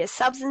history of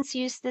substance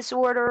use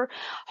disorder,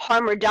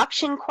 harm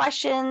reduction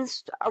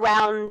questions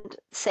around,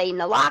 say,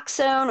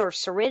 naloxone or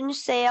syringe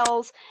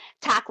sales,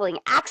 tackling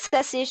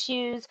access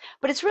issues,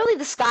 but it's really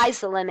the sky's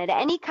the limit.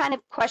 Any kind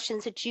of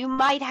questions that you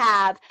might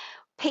have,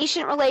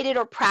 patient related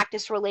or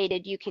practice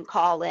related, you can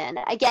call in.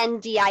 Again,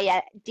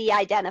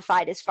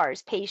 de-identified as far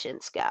as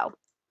patients go.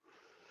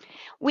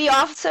 We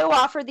also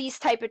offer these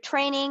type of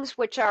trainings,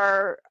 which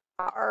are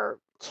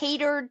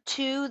catered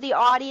to the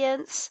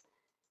audience.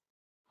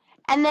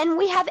 And then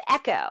we have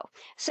Echo.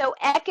 So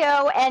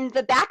Echo, and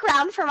the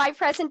background for my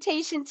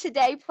presentation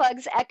today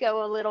plugs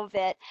Echo a little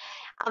bit.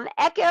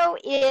 Echo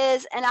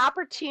is an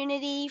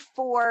opportunity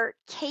for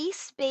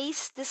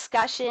case-based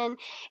discussion.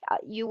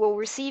 You will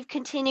receive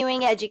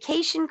continuing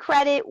education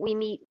credit. We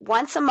meet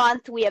once a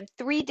month. We have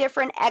 3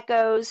 different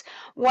Echoes.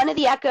 One of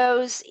the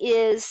Echoes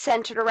is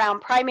centered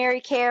around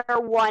primary care,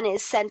 one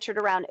is centered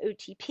around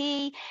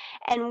OTP,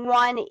 and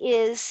one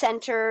is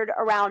centered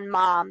around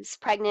moms,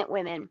 pregnant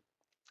women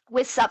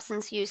with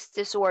substance use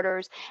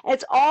disorders. And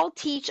it's all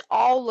teach,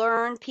 all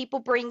learn. People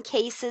bring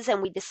cases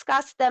and we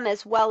discuss them,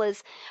 as well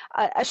as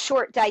a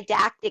short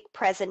didactic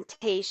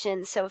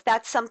presentation. So if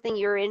that's something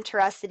you're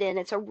interested in,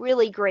 it's a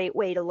really great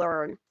way to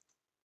learn.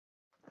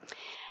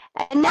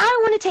 And now I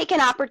want to take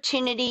an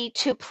opportunity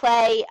to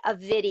play a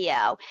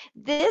video.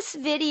 This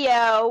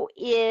video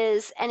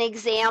is an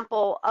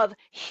example of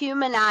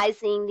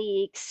humanizing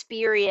the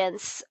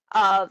experience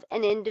of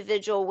an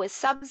individual with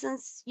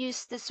substance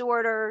use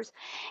disorders.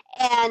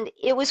 And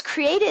it was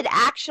created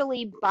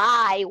actually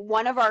by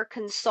one of our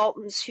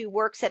consultants who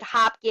works at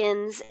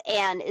Hopkins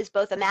and is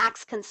both a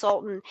Max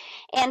consultant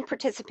and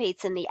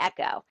participates in the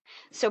Echo.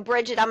 So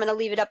Bridget, I'm going to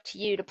leave it up to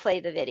you to play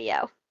the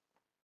video.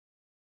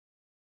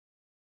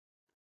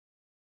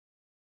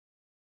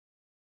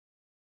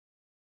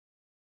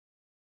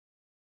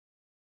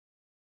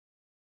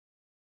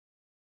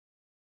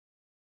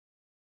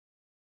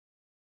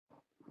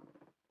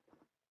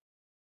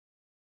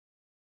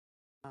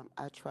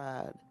 I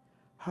tried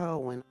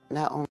heroin.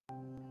 Not only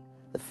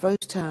the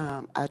first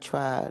time I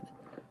tried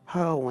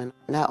heroin,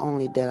 not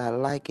only did I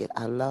like it,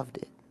 I loved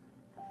it.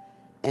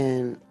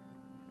 And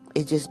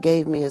it just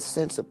gave me a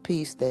sense of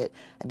peace that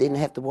I didn't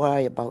have to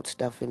worry about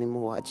stuff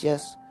anymore. I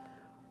just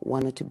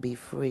wanted to be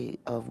free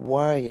of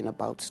worrying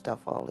about stuff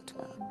all the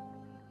time.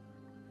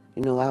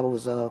 You know, I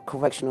was a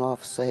correctional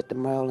officer at the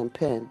Maryland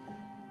Pen,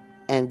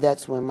 and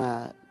that's when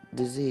my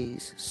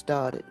disease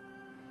started.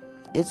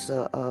 It's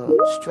a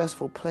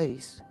stressful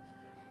place,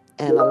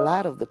 and a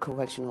lot of the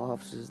correctional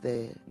officers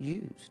there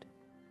used.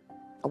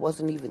 I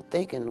wasn't even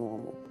thinking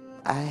normal.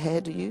 I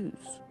had to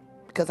use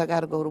because I got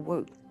to go to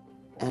work.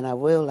 And I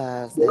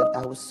realized that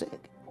I was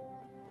sick.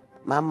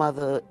 My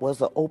mother was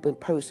an open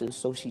person,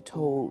 so she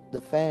told the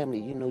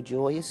family, you know,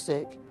 Joy is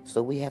sick,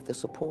 so we have to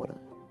support her.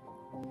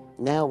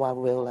 Now I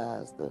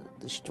realize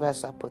the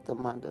stress I put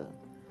them under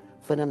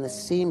for them to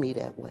see me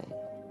that way.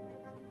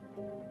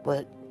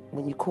 But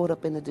when you're caught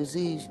up in the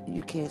disease,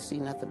 you can't see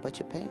nothing but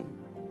your pain.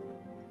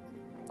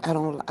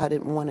 I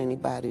didn't want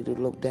anybody to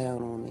look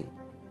down on me.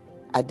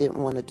 I didn't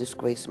want to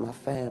disgrace my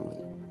family.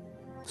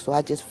 So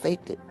I just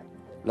faked it.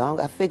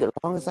 I figured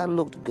as long as I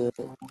looked good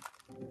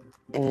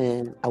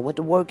and I went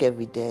to work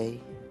every day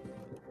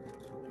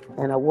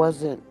and I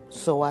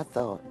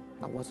thought,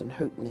 I wasn't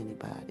hurting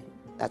anybody.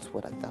 That's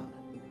what I thought.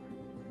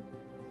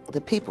 The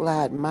people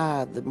I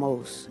admired the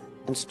most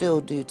and still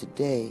do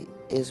today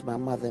is my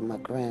mother and my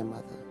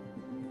grandmother.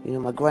 You know,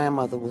 my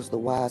grandmother was the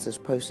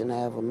wisest person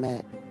I ever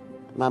met.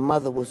 My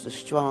mother was the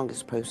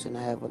strongest person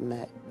I ever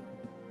met.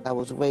 I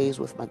was raised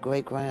with my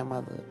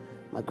great-grandmother,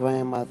 my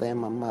grandmother, and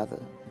my mother.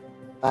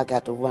 I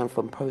got to run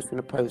from person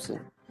to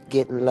person,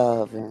 getting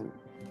love and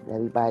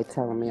everybody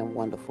telling me I'm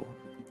wonderful.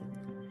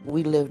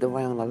 We lived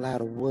around a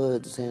lot of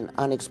woods and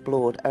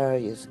unexplored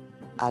areas.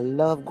 I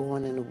love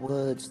going in the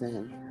woods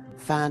and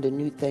finding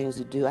new things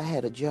to do. I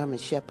had a German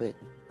Shepherd.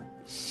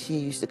 She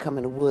used to come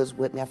in the woods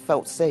with me. I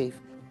felt safe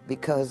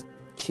because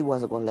she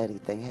wasn't going to let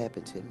anything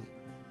happen to me.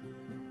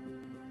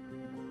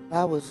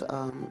 I was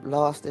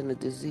lost in the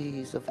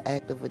disease of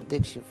active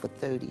addiction for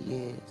 30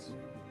 years.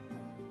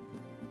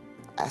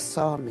 I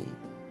saw me.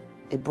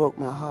 It broke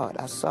my heart.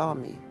 I saw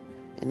me.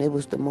 And it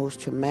was the most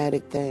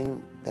traumatic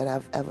thing that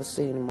I've ever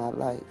seen in my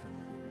life.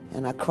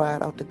 And I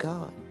cried out to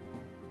God,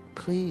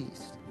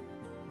 please.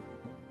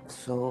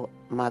 So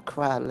my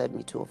cry led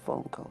me to a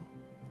phone call.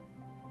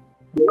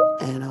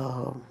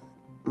 And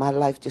my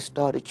life just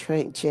started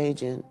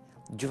changing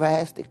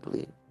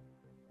drastically.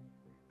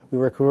 We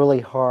work really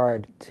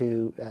hard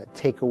to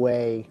take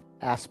away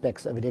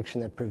aspects of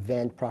addiction that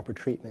prevent proper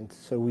treatment.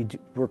 So we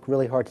work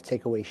really hard to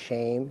take away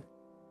shame.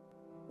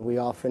 We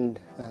often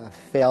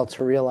fail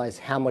to realize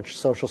how much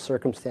social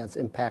circumstance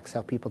impacts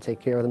how people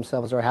take care of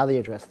themselves or how they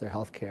address their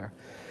health care.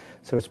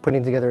 So it's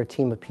putting together a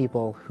team of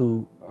people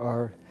who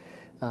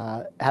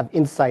have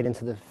insight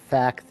into the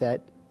fact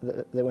that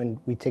when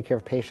we take care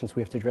of patients,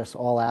 we have to address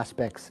all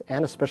aspects,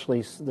 and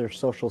especially their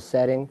social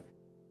setting.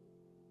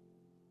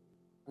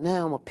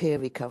 Now I'm a peer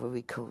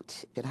recovery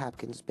coach at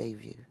Hopkins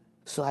Bayview.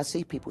 So I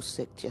see people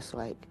sick just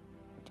like,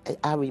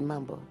 I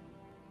remember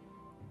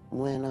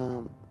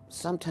when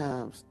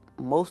sometimes,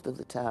 most of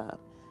the time,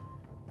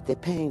 their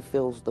pain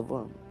fills the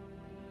room.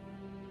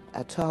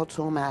 I talk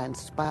to them, I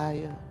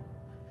inspire,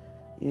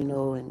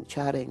 and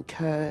try to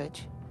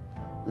encourage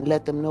and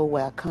let them know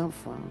where I come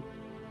from,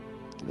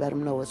 let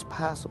them know it's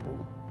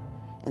possible.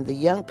 And the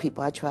young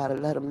people, I try to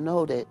let them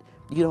know that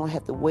you don't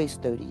have to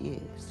waste 30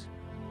 years.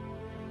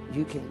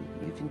 You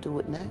can do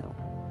it now.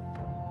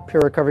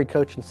 Peer recovery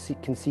coach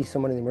can see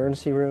someone in the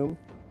emergency room,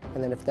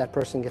 and then if that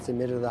person gets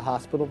admitted to the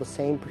hospital, the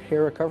same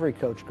peer recovery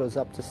coach goes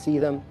up to see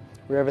them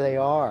wherever they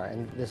are.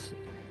 And this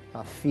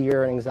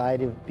fear and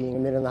anxiety of being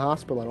admitted in the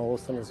hospital, and all of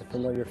a sudden there's a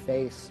familiar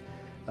face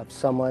of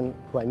someone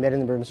who I met in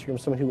the emergency room,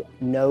 someone who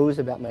knows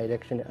about my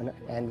addiction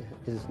and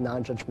is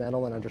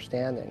non-judgmental and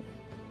understanding.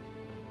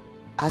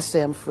 I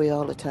say I'm free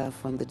all the time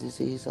from the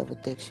disease of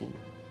addiction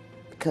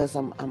because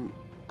I'm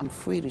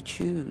free to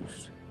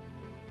choose.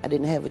 I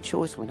didn't have a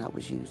choice when I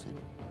was using.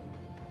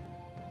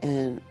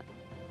 And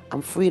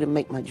I'm free to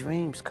make my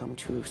dreams come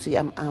true. See,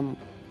 I'm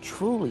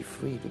truly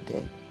free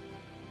today.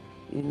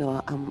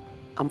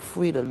 I'm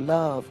free to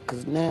love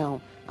because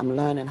now I'm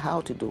learning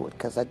how to do it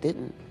because I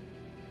didn't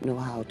know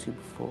how to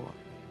before.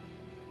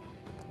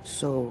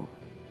 So,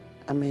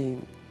 I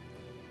mean,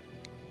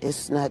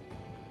 it's not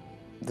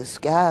the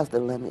sky's the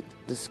limit,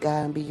 the sky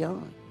and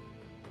beyond.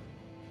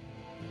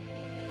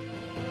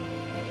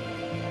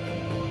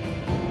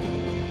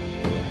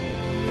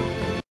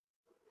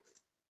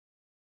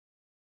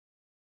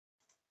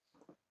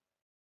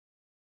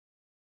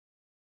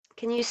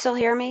 Can you still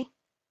hear me?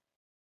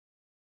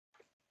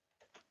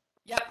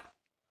 Yep.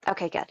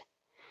 Okay, good.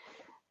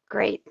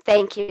 Great.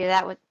 Thank you.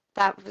 That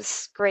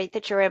was great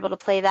that you're able to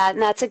play that.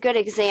 And that's a good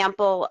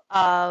example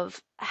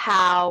of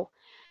how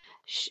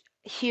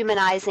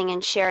humanizing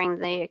and sharing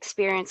the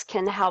experience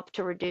can help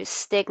to reduce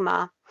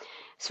stigma.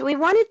 So we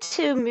wanted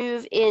to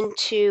move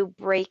into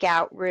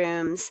breakout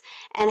rooms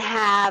and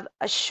have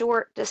a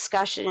short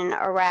discussion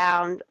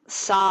around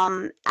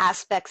some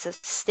aspects of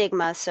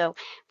stigma. So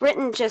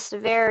written just a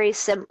very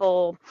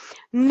simple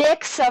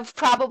mix of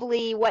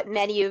probably what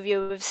many of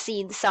you have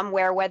seen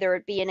somewhere, whether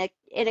it be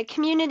in a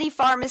community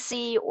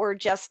pharmacy or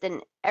just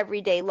in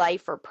everyday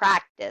life or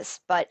practice.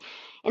 But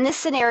in this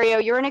scenario,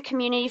 you're in a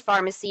community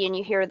pharmacy and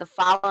you hear the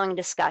following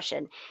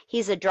discussion.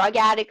 He's a drug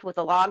addict with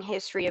a long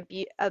history of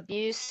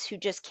abuse who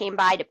just came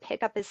by to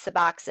pick up his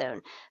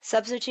Suboxone.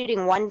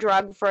 Substituting one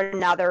drug for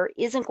another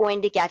isn't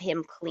going to get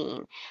him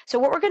clean. So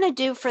what we're going to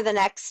do for the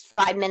next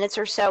 5 minutes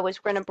or so is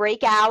we're going to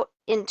break out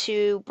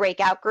into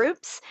breakout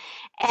groups,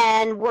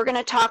 and we're going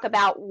to talk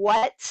about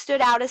what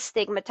stood out as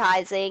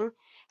stigmatizing.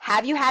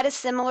 Have you had a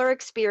similar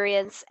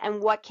experience,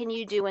 and what can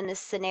you do in this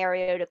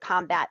scenario to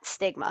combat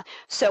stigma?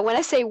 So when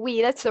I say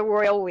we, that's the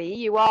royal we.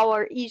 You all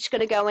are each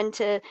going to go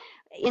into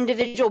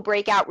individual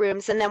breakout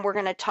rooms, and then we're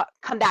going to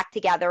come back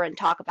together and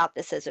talk about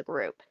this as a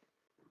group.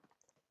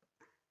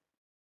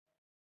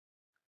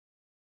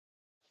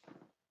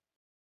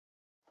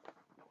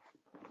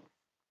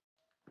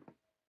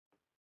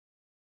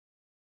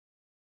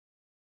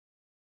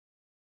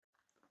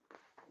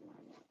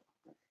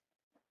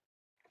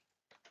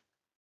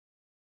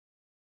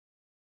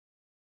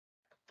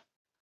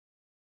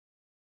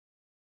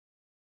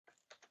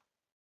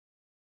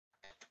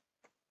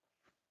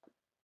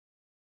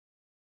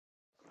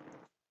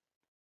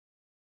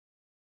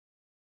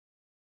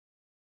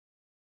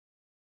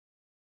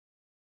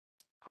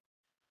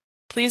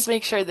 Please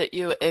make sure that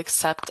you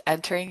accept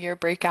entering your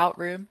breakout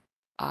room.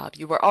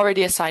 You were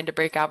already assigned a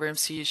breakout room,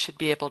 so you should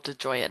be able to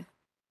join.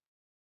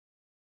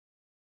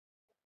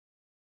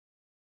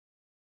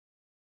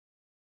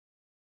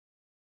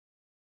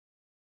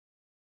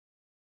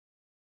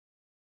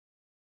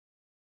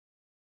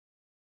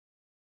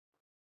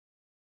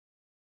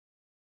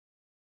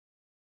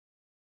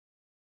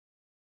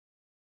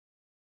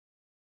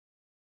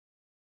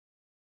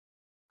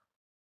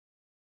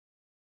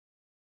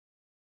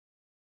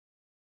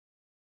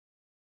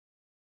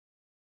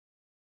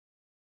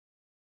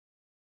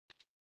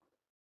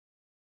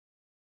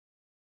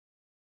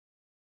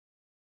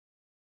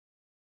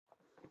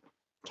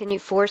 Can you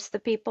force the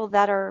people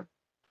that are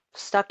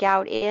stuck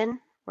out in?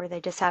 or they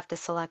just have to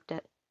select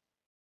it?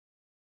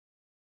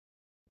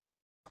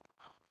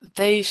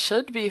 They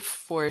should be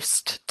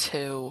forced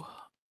to.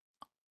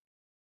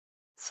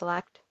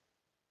 Select?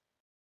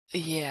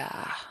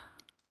 Yeah.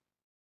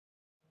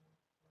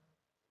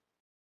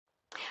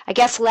 I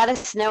guess let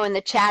us know in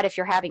the chat if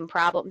you're having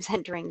problems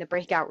entering the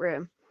breakout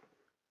room.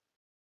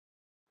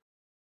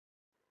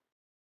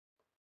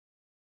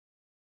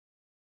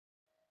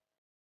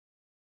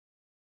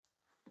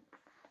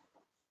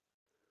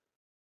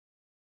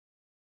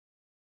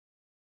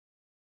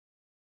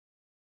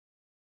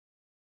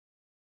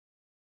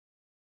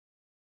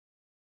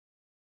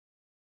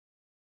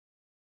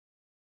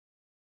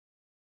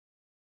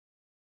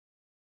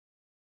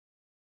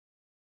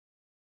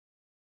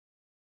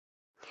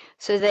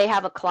 So they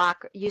have a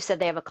clock. You said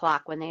they have a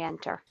clock when they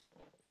enter.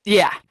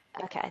 Yeah.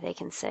 Okay, they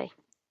can see.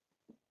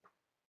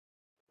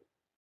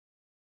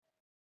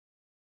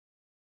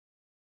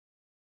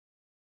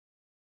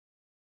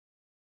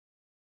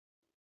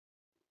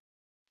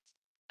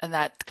 And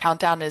that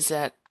countdown is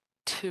at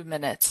 2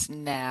 minutes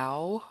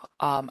now.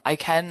 I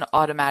can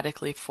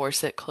automatically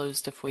force it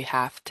closed if we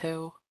have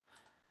to.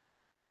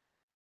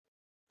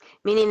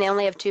 Meaning they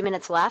only have 2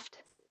 minutes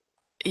left?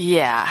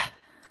 Yeah.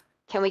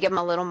 Can we give them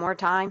a little more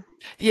time?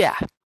 Yeah.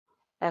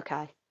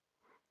 Okay.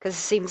 Because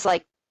it seems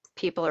like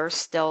people are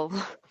still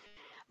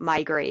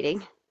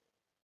migrating.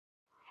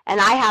 And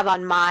I have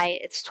on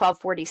it's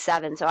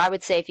 12:47, so I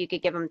would say if you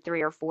could give them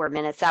 3 or 4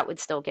 minutes, that would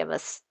still give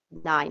us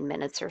 9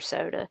 minutes or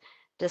so to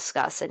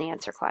discuss and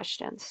answer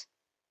questions.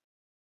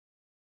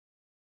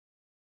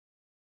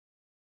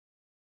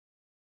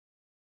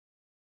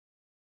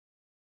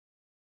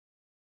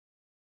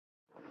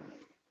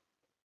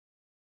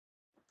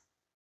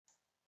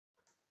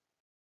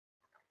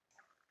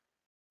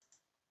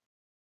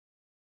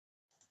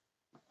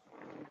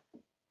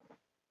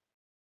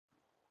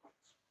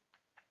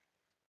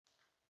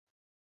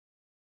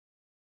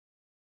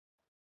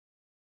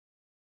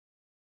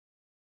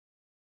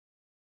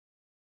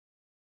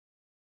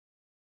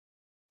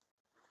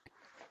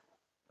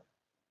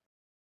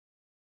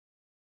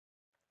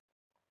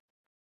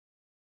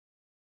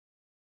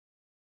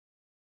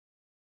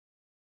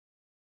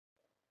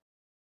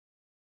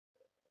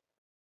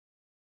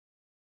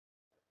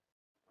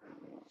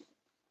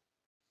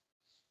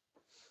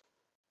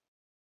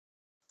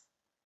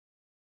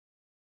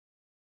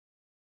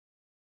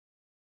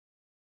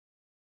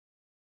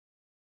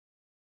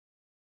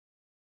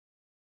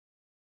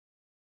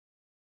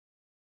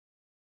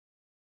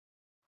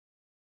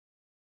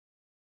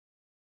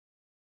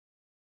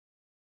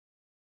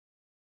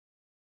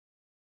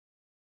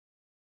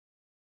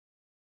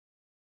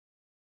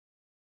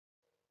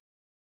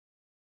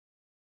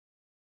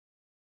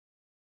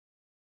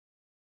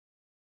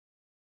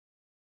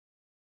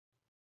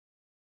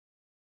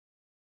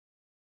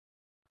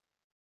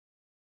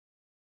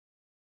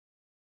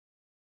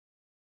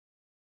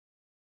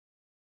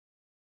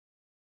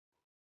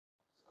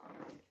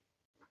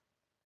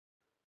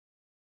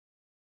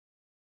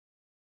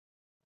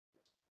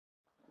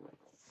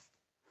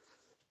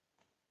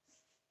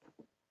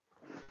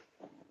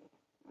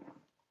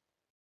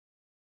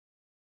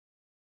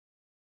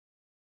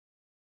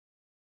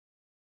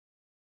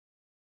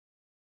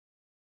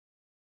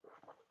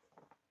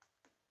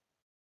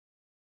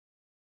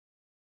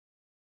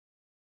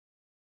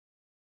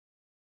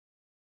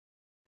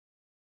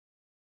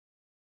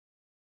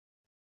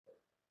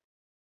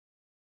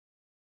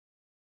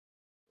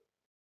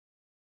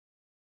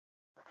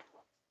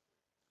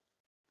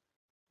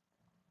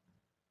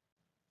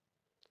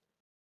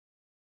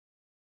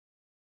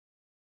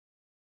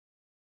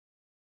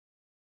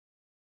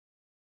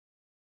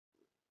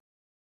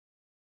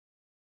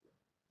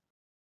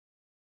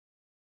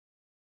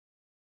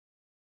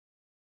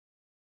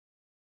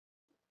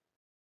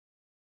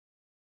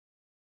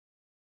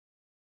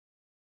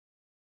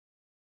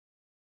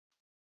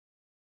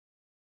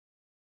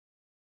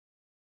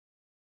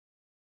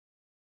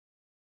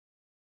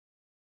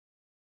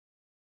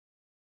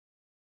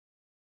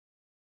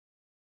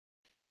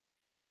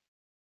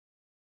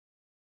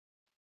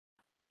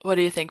 What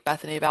do you think,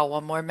 Bethany, about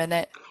 1 more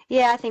minute?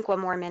 Yeah, I think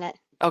 1 more minute,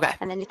 Okay.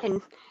 and then you can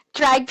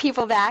drag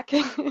people back.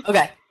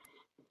 Okay.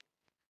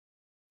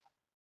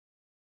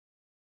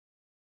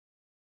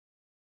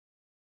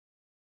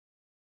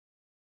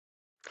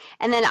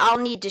 And then I'll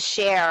need to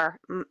share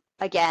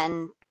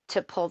again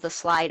to pull the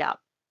slide up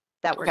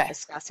that we're Okay.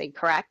 discussing,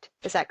 correct?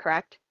 Is that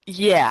correct?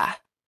 Yeah.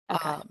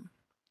 Okay.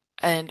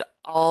 And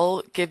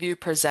I'll give you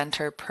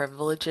presenter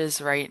privileges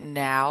right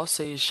now,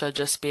 so you should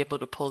just be able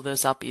to pull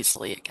those up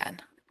easily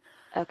again.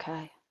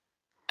 Okay.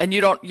 And you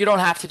don't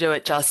have to do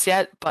it just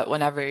yet, but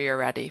whenever you're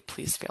ready,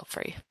 please feel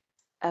free.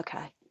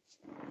 Okay.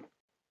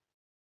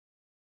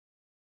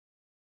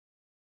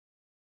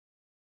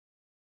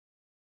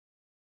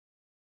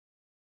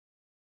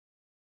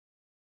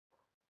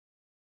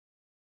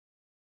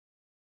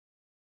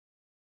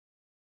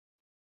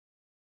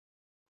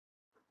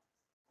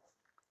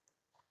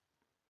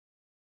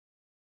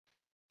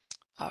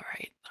 All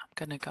right, I'm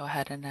gonna go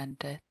ahead and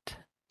end it.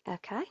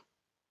 Okay.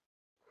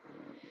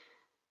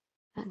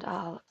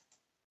 And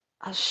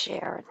I'll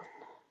share and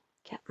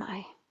get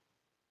my.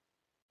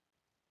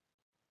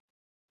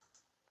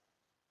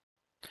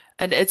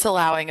 And it's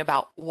allowing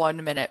about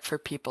 1 minute for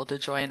people to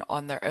join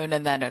on their own,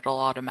 and then it'll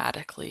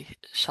automatically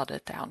shut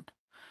it down.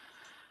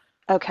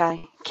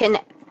 Okay.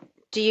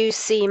 Do you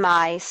see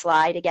my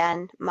slide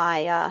again? My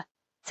it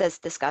says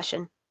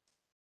discussion.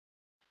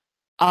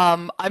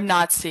 I'm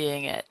not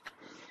seeing it.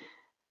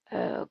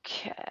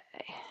 Okay.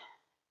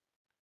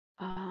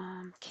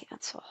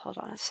 Cancel. Hold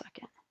on a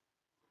second.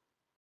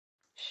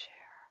 Share.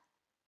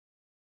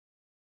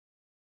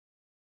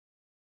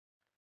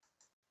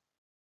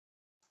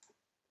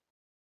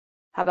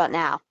 How about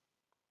now?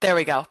 There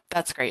we go.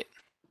 That's great.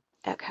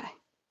 Okay.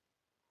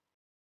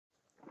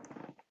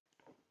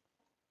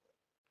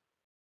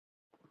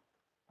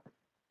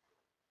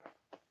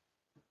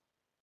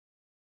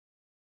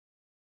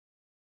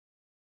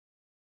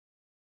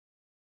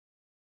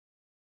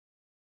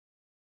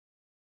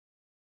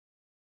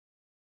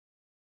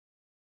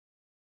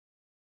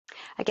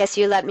 I guess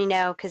you let me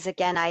know because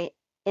again,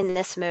 in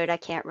this mode, I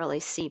can't really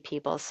see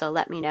people. So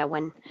let me know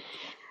when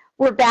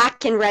we're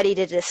back and ready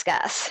to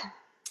discuss.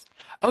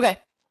 Okay.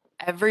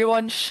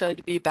 Everyone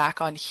should be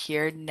back on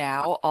here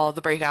now. All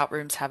the breakout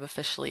rooms have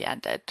officially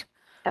ended.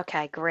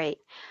 Okay, great.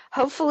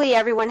 Hopefully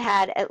everyone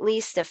had at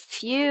least a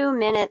few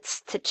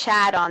minutes to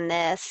chat on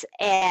this.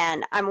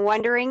 And I'm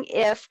wondering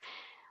if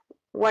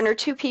one or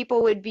two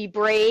people would be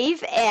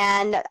brave,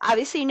 and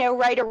obviously no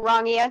right or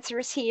wrong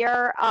answers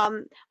here.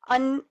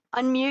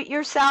 Unmute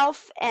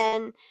yourself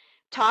and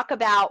talk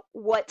about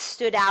what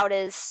stood out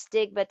as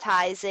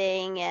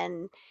stigmatizing,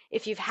 and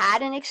if you've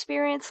had an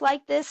experience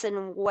like this,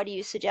 and what do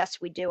you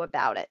suggest we do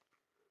about it?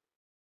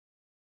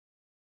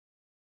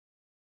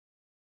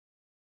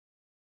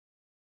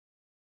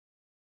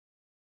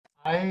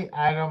 I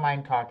don't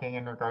mind talking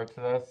in regard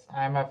to this.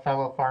 I'm a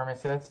fellow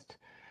pharmacist.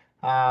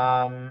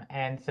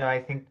 And so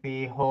I think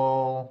the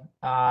whole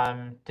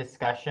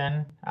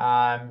discussion,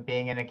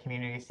 being in a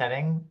community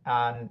setting,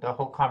 the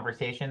whole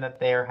conversation that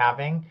they are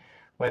having,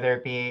 whether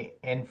it be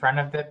in front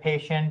of the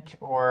patient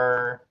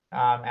or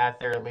as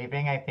they're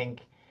leaving, I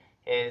think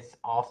is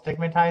all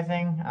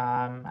stigmatizing.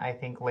 I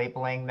think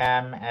labeling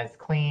them as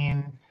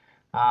clean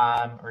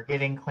or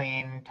getting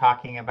clean,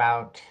 talking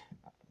about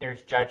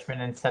there's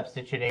judgment in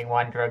substituting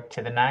one drug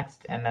to the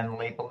next and then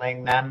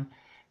labeling them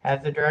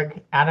as a drug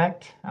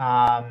addict.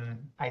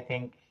 I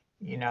think,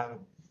 you know,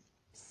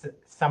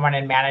 someone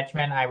in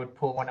management, I would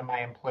pull one of my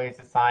employees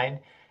aside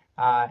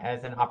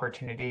as an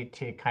opportunity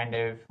to kind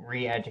of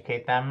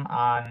re-educate them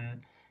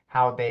on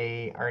how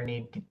they are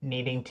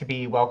needing to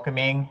be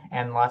welcoming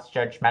and less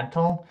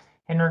judgmental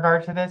in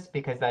regard to this,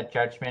 because that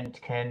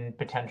judgment can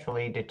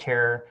potentially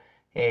deter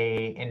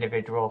a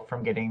individual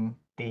from getting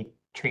the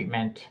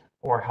treatment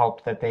or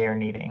help that they are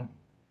needing.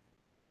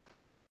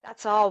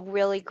 That's all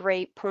really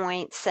great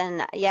points.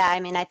 And yeah, I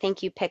mean, I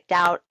think you picked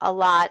out a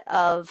lot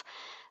of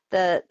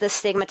the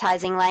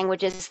stigmatizing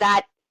language. Is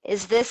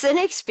this an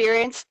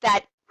experience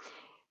that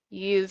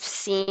you've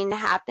seen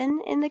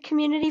happen in the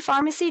community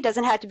pharmacy? It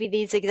doesn't have to be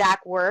these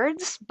exact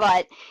words,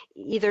 but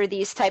either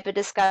these type of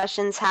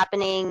discussions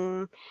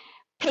happening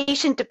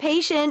patient to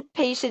patient,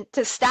 patient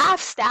to staff,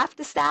 staff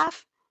to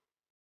staff?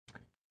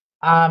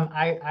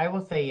 I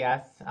will say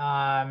yes.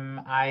 I'm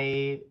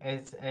a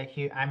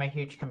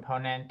huge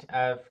component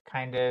of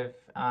kind of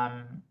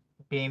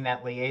being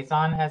that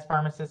liaison as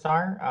pharmacists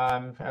are,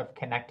 of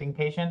connecting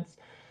patients.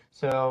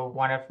 So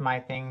one of my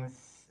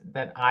things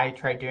that I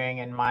tried doing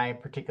in my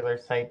particular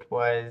site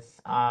was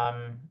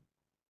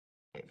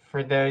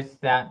for those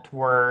that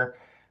were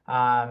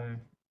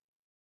um,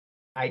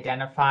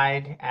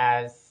 identified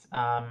as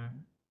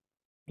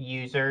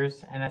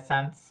users in a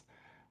sense,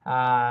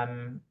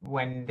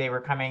 when they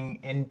were coming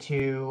in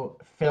to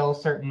fill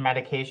certain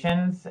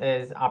medications,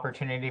 is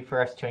opportunity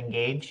for us to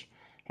engage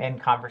in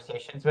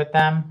conversations with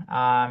them,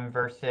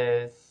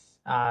 versus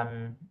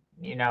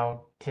you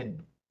know, to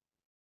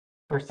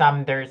for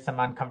some there's some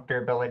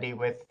uncomfortability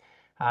with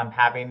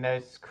having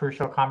those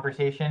crucial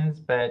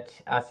conversations, but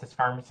us as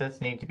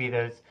pharmacists need to be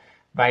those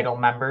vital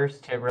members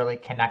to really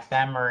connect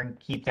them or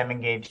keep them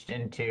engaged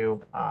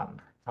into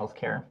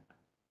healthcare.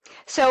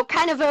 So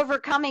kind of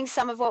overcoming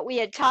some of what we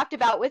had talked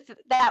about with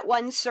that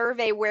one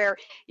survey where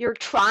you're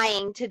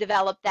trying to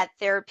develop that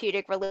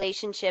therapeutic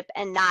relationship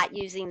and not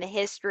using the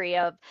history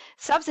of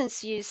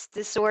substance use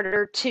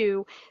disorder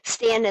to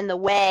stand in the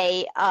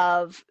way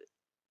of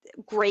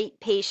great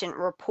patient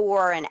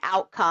rapport and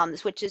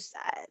outcomes, which is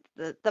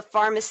the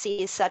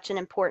pharmacy is such an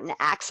important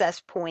access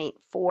point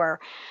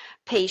for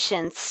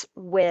patients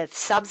with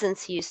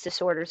substance use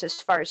disorders as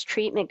far as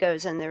treatment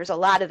goes, and there's a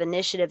lot of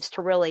initiatives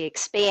to really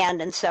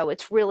expand, and so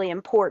it's really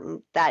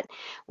important that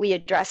we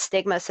address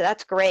stigma. So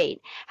that's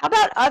great. How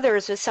about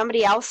others? Would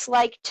somebody else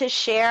like to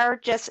share?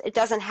 Just, it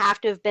doesn't have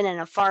to have been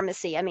in a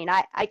pharmacy. I mean,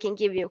 I can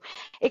give you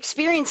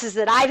experiences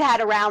that I've had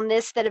around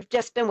this that have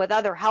just been with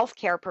other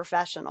healthcare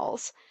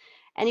professionals.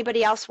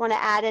 Anybody else want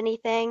to add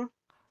anything?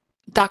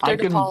 Dr. I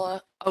can.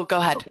 DePaula, oh, go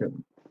ahead. Okay.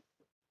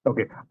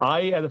 Okay.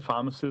 I, as a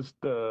pharmacist,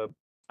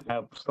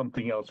 have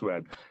something else to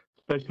add.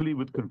 especially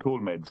with control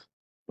meds.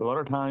 A lot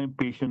of time,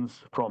 patients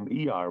from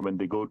ER, when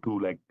they go to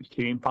like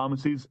chain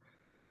pharmacies,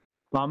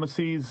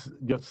 pharmacies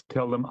just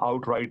tell them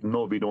outright,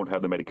 no, we don't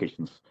have the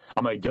medications.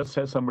 I just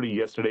had somebody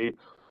yesterday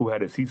who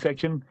had a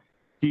C-section.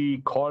 He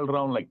called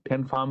around like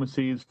 10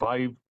 pharmacies,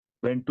 five,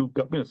 went to,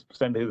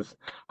 send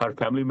her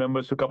family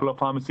members to a couple of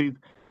pharmacies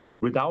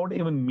without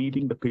even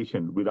meeting the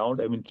patient,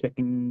 without even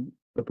checking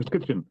the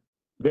prescription.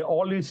 They're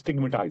always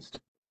stigmatized.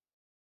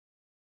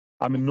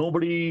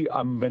 Nobody,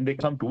 when they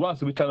come to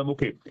us, we tell them,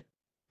 okay,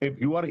 if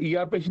you are an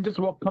ER patient, just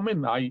come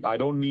in. I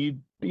don't need,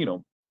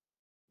 10,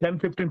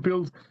 15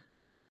 pills.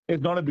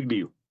 It's not a big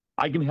deal.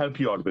 I can help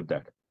you out with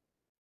that.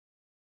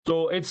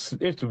 So it's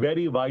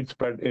very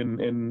widespread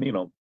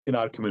in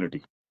our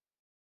community.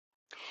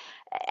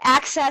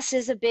 Access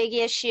is a big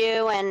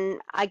issue,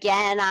 and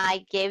again,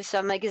 I gave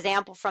some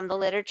example from the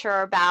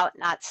literature about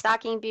not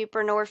stocking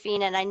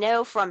buprenorphine, and I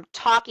know from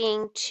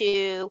talking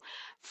to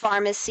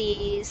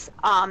pharmacies,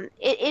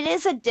 it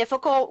is a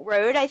difficult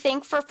road, I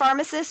think, for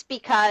pharmacists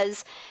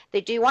because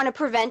they do want to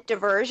prevent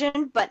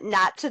diversion, but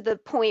not to the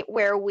point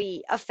where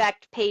we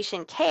affect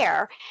patient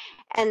care.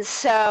 And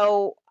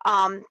so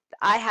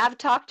I have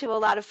talked to a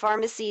lot of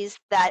pharmacies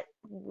that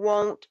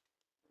won't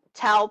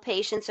tell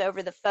patients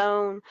over the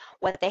phone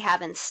what they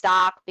have in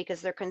stock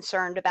because they're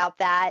concerned about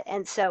that.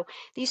 And so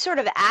these sort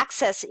of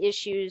access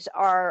issues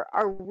are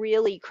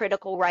really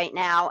critical right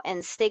now,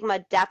 and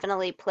stigma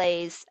definitely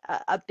plays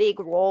a big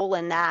role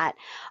in that.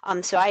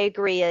 So I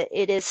agree,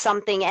 it is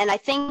something, and I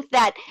think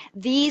that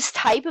these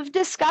type of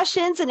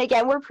discussions, and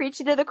again, we're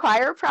preaching to the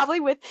choir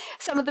probably with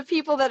some of the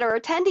people that are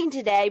attending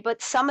today,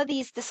 but some of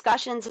these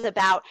discussions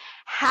about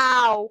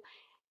how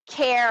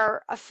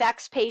care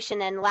affects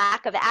patient and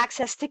lack of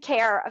access to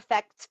care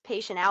affects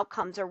patient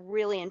outcomes are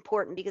really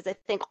important, because I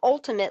think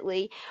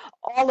ultimately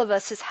all of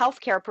us as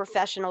healthcare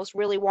professionals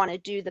really want to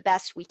do the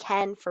best we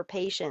can for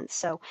patients.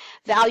 So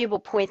valuable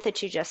point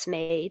that you just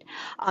made.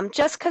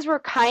 Just because we're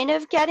kind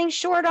of getting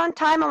short on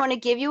time, I want to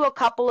give you a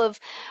couple of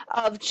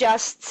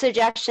just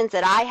suggestions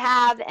that I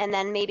have, and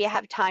then maybe I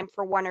have time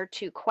for one or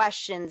two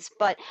questions.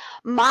 But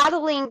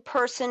modeling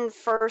person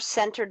first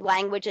centered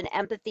language and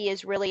empathy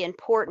is really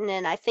important,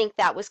 and I think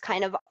that was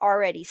kind of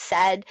already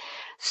said.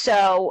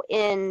 So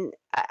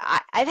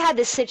I've had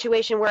this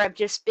situation where I've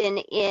just been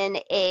in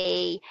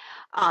a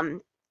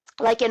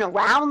like in a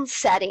round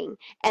setting,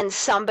 and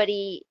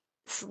somebody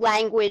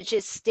language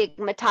is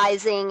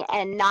stigmatizing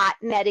and not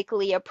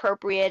medically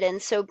appropriate,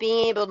 and so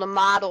being able to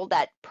model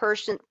that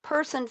person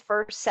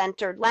first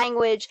centered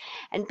language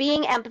and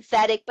being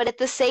empathetic, but at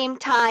the same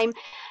time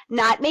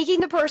not making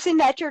the person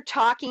that you're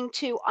talking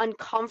to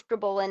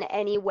uncomfortable in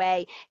any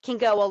way can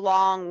go a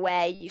long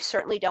way. You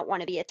certainly don't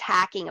want to be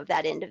attacking of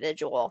that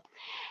individual.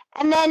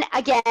 And then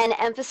again,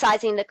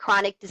 emphasizing the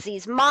chronic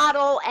disease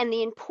model and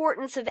the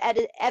importance of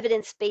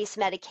evidence-based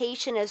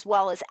medication, as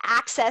well as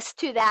access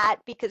to that,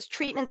 because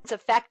treatment's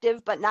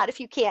effective, but not if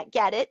you can't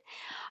get it.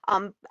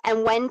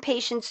 And when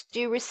patients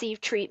do receive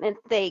treatment,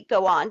 they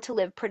go on to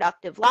live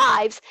productive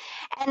lives.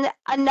 And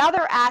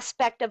another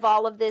aspect of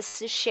all of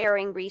this is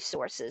sharing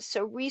resources.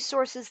 So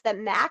resources that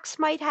Max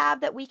might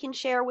have that we can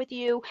share with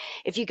you.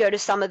 If you go to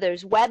some of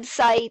those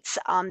websites,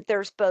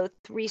 there's both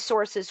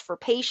resources for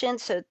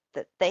patients, so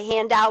the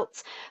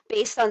handouts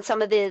based on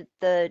some of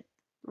the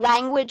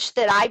language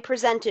that I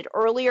presented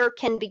earlier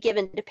can be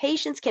given to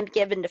patients, can be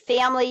given to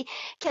family,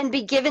 can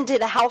be given to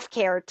the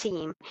healthcare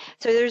team.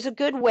 So there's a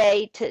good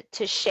way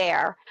to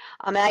share.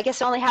 And I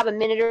guess I only have a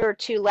minute or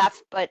two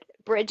left, but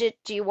Bridget,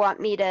 do you want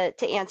me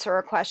to answer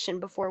a question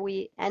before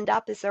we end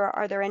up?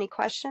 Are there any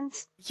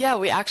questions? Yeah,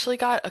 we actually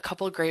got a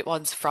couple great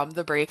ones from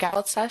the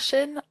breakout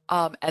session.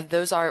 And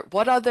those are,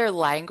 what other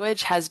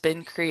language has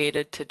been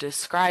created to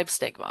describe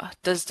stigma?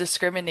 Does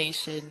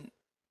discrimination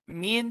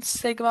mean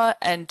stigma?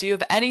 And do you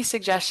have any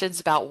suggestions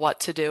about what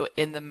to do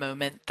in the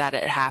moment that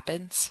it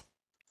happens?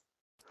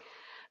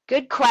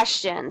 Good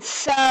question.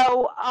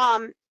 So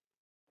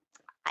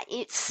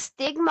it's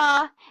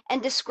stigma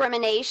and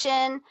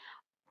discrimination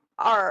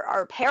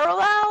are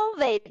parallel.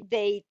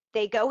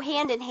 They go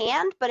hand in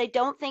hand, but I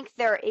don't think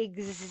they're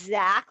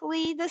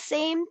exactly the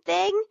same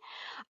thing.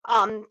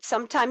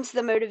 Sometimes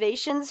the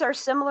motivations are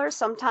similar,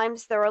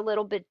 sometimes they're a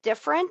little bit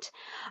different.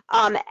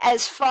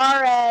 As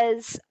far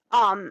as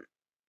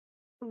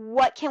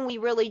what can we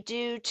really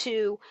do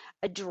to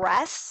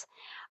address,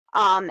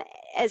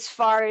 as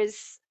far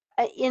as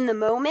in the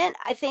moment,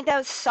 I think that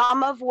was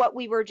some of what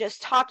we were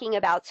just talking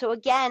about. So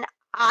again,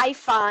 I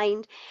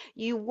find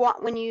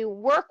when you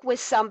work with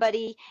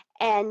somebody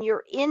and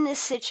you're in this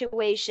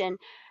situation,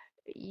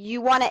 you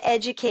want to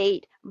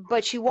educate,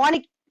 but you want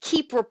to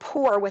keep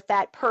rapport with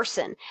that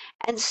person.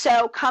 And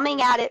so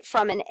coming at it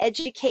from an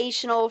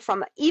educational,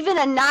 from even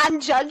a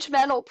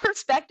non-judgmental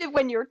perspective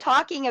when you're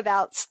talking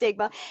about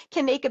stigma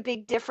can make a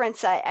big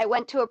difference. I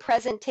went to a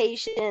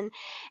presentation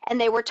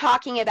and they were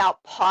talking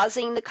about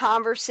pausing the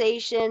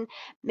conversation,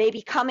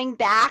 maybe coming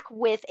back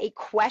with a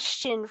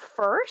question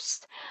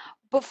first,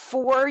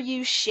 before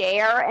you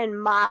share and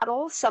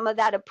model some of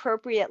that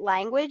appropriate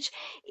language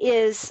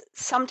is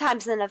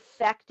sometimes an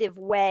effective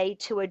way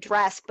to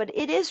address, but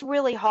it is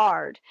really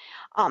hard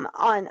on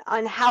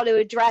how to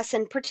address,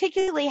 and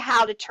particularly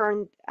how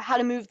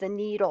to move the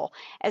needle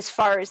as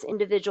far as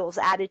individuals'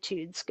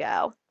 attitudes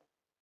go.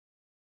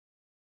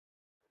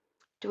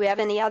 Do we have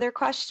any other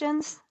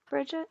questions,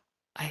 Bridget?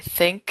 I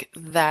think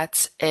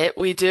that's it.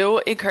 We do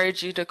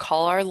encourage you to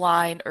call our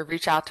line or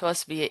reach out to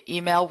us via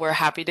email. We're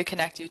happy to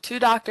connect you to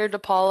Dr.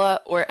 DePaula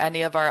or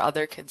any of our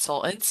other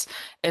consultants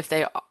if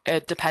they,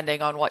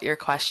 depending on what your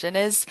question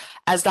is.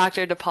 As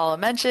Dr. DePaula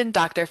mentioned,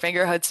 Dr.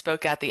 Fingerhood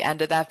spoke at the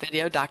end of that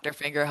video. Dr.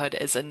 Fingerhood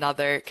is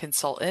another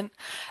consultant.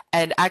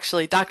 And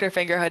actually, Dr.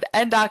 Fingerhood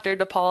and Dr.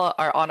 DePaula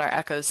are on our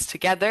echoes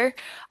together.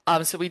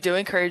 So we do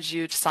encourage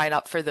you to sign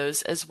up for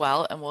those as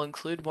well, and we'll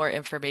include more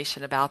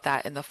information about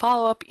that in the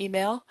follow-up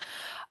email.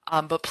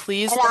 But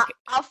please And look.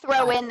 I'll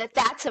throw in that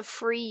that's a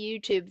free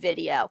YouTube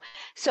video.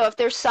 So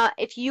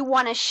if you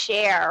want to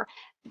share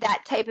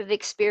that type of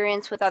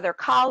experience with other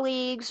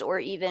colleagues or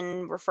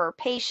even refer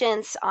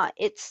patients,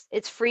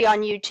 it's free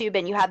on YouTube,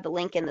 and you have the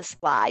link in the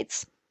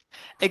slides.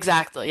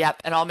 Exactly,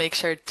 yep. And I'll make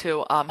sure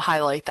to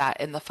highlight that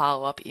in the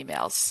follow-up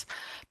emails.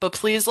 But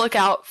please look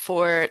out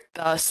for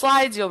the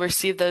slides. You'll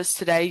receive those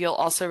today. You'll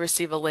also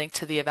receive a link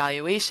to the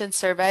evaluation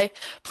survey.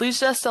 Please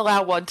just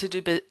allow 1 to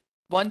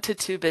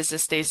 2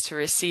 business days to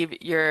receive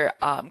your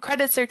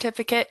credit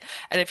certificate.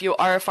 And if you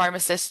are a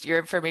pharmacist, your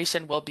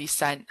information will be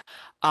sent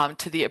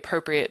to the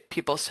appropriate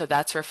people, so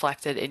that's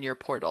reflected in your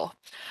portal.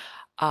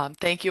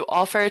 Thank you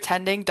all for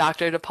attending.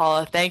 Dr.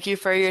 DePaula, thank you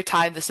for your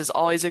time. This is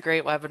always a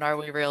great webinar.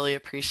 We really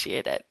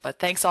appreciate it. But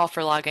thanks all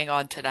for logging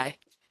on today.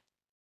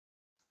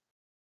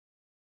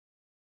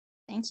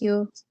 Thank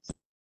you.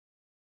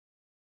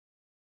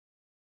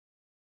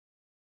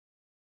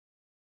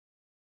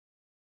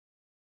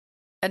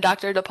 And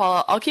Dr.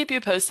 DePaula, I'll keep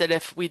you posted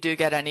if we do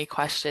get any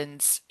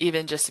questions,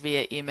 even just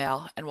via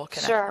email, and we'll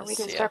connect Sure, those we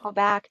can to you. circle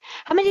back.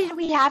 How many did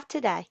we have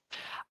today?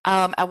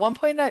 At one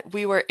point,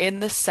 we were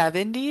in the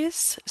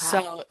 70s, Wow.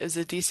 so it was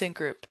a decent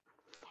group.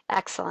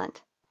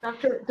 Excellent.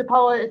 Dr.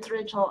 DePaula, it's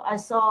Rachel. I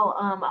saw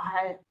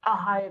a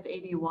high of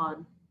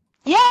 81.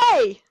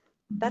 Yay!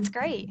 That's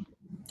great.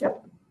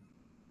 Yep.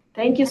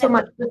 Thank you so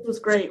much. This was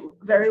great.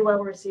 Very well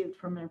received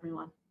from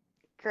everyone.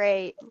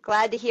 Great.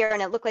 Glad to hear.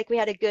 And it looked like we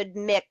had a good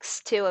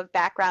mix too of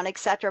background, et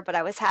cetera, but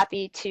I was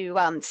happy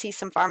to see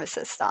some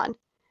pharmacists on.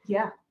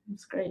 Yeah,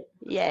 it's great.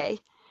 Yay.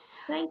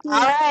 Thank you. All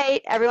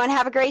right. Everyone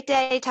have a great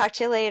day. Talk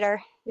to you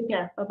later. Take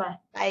care. Bye-bye.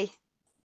 Bye.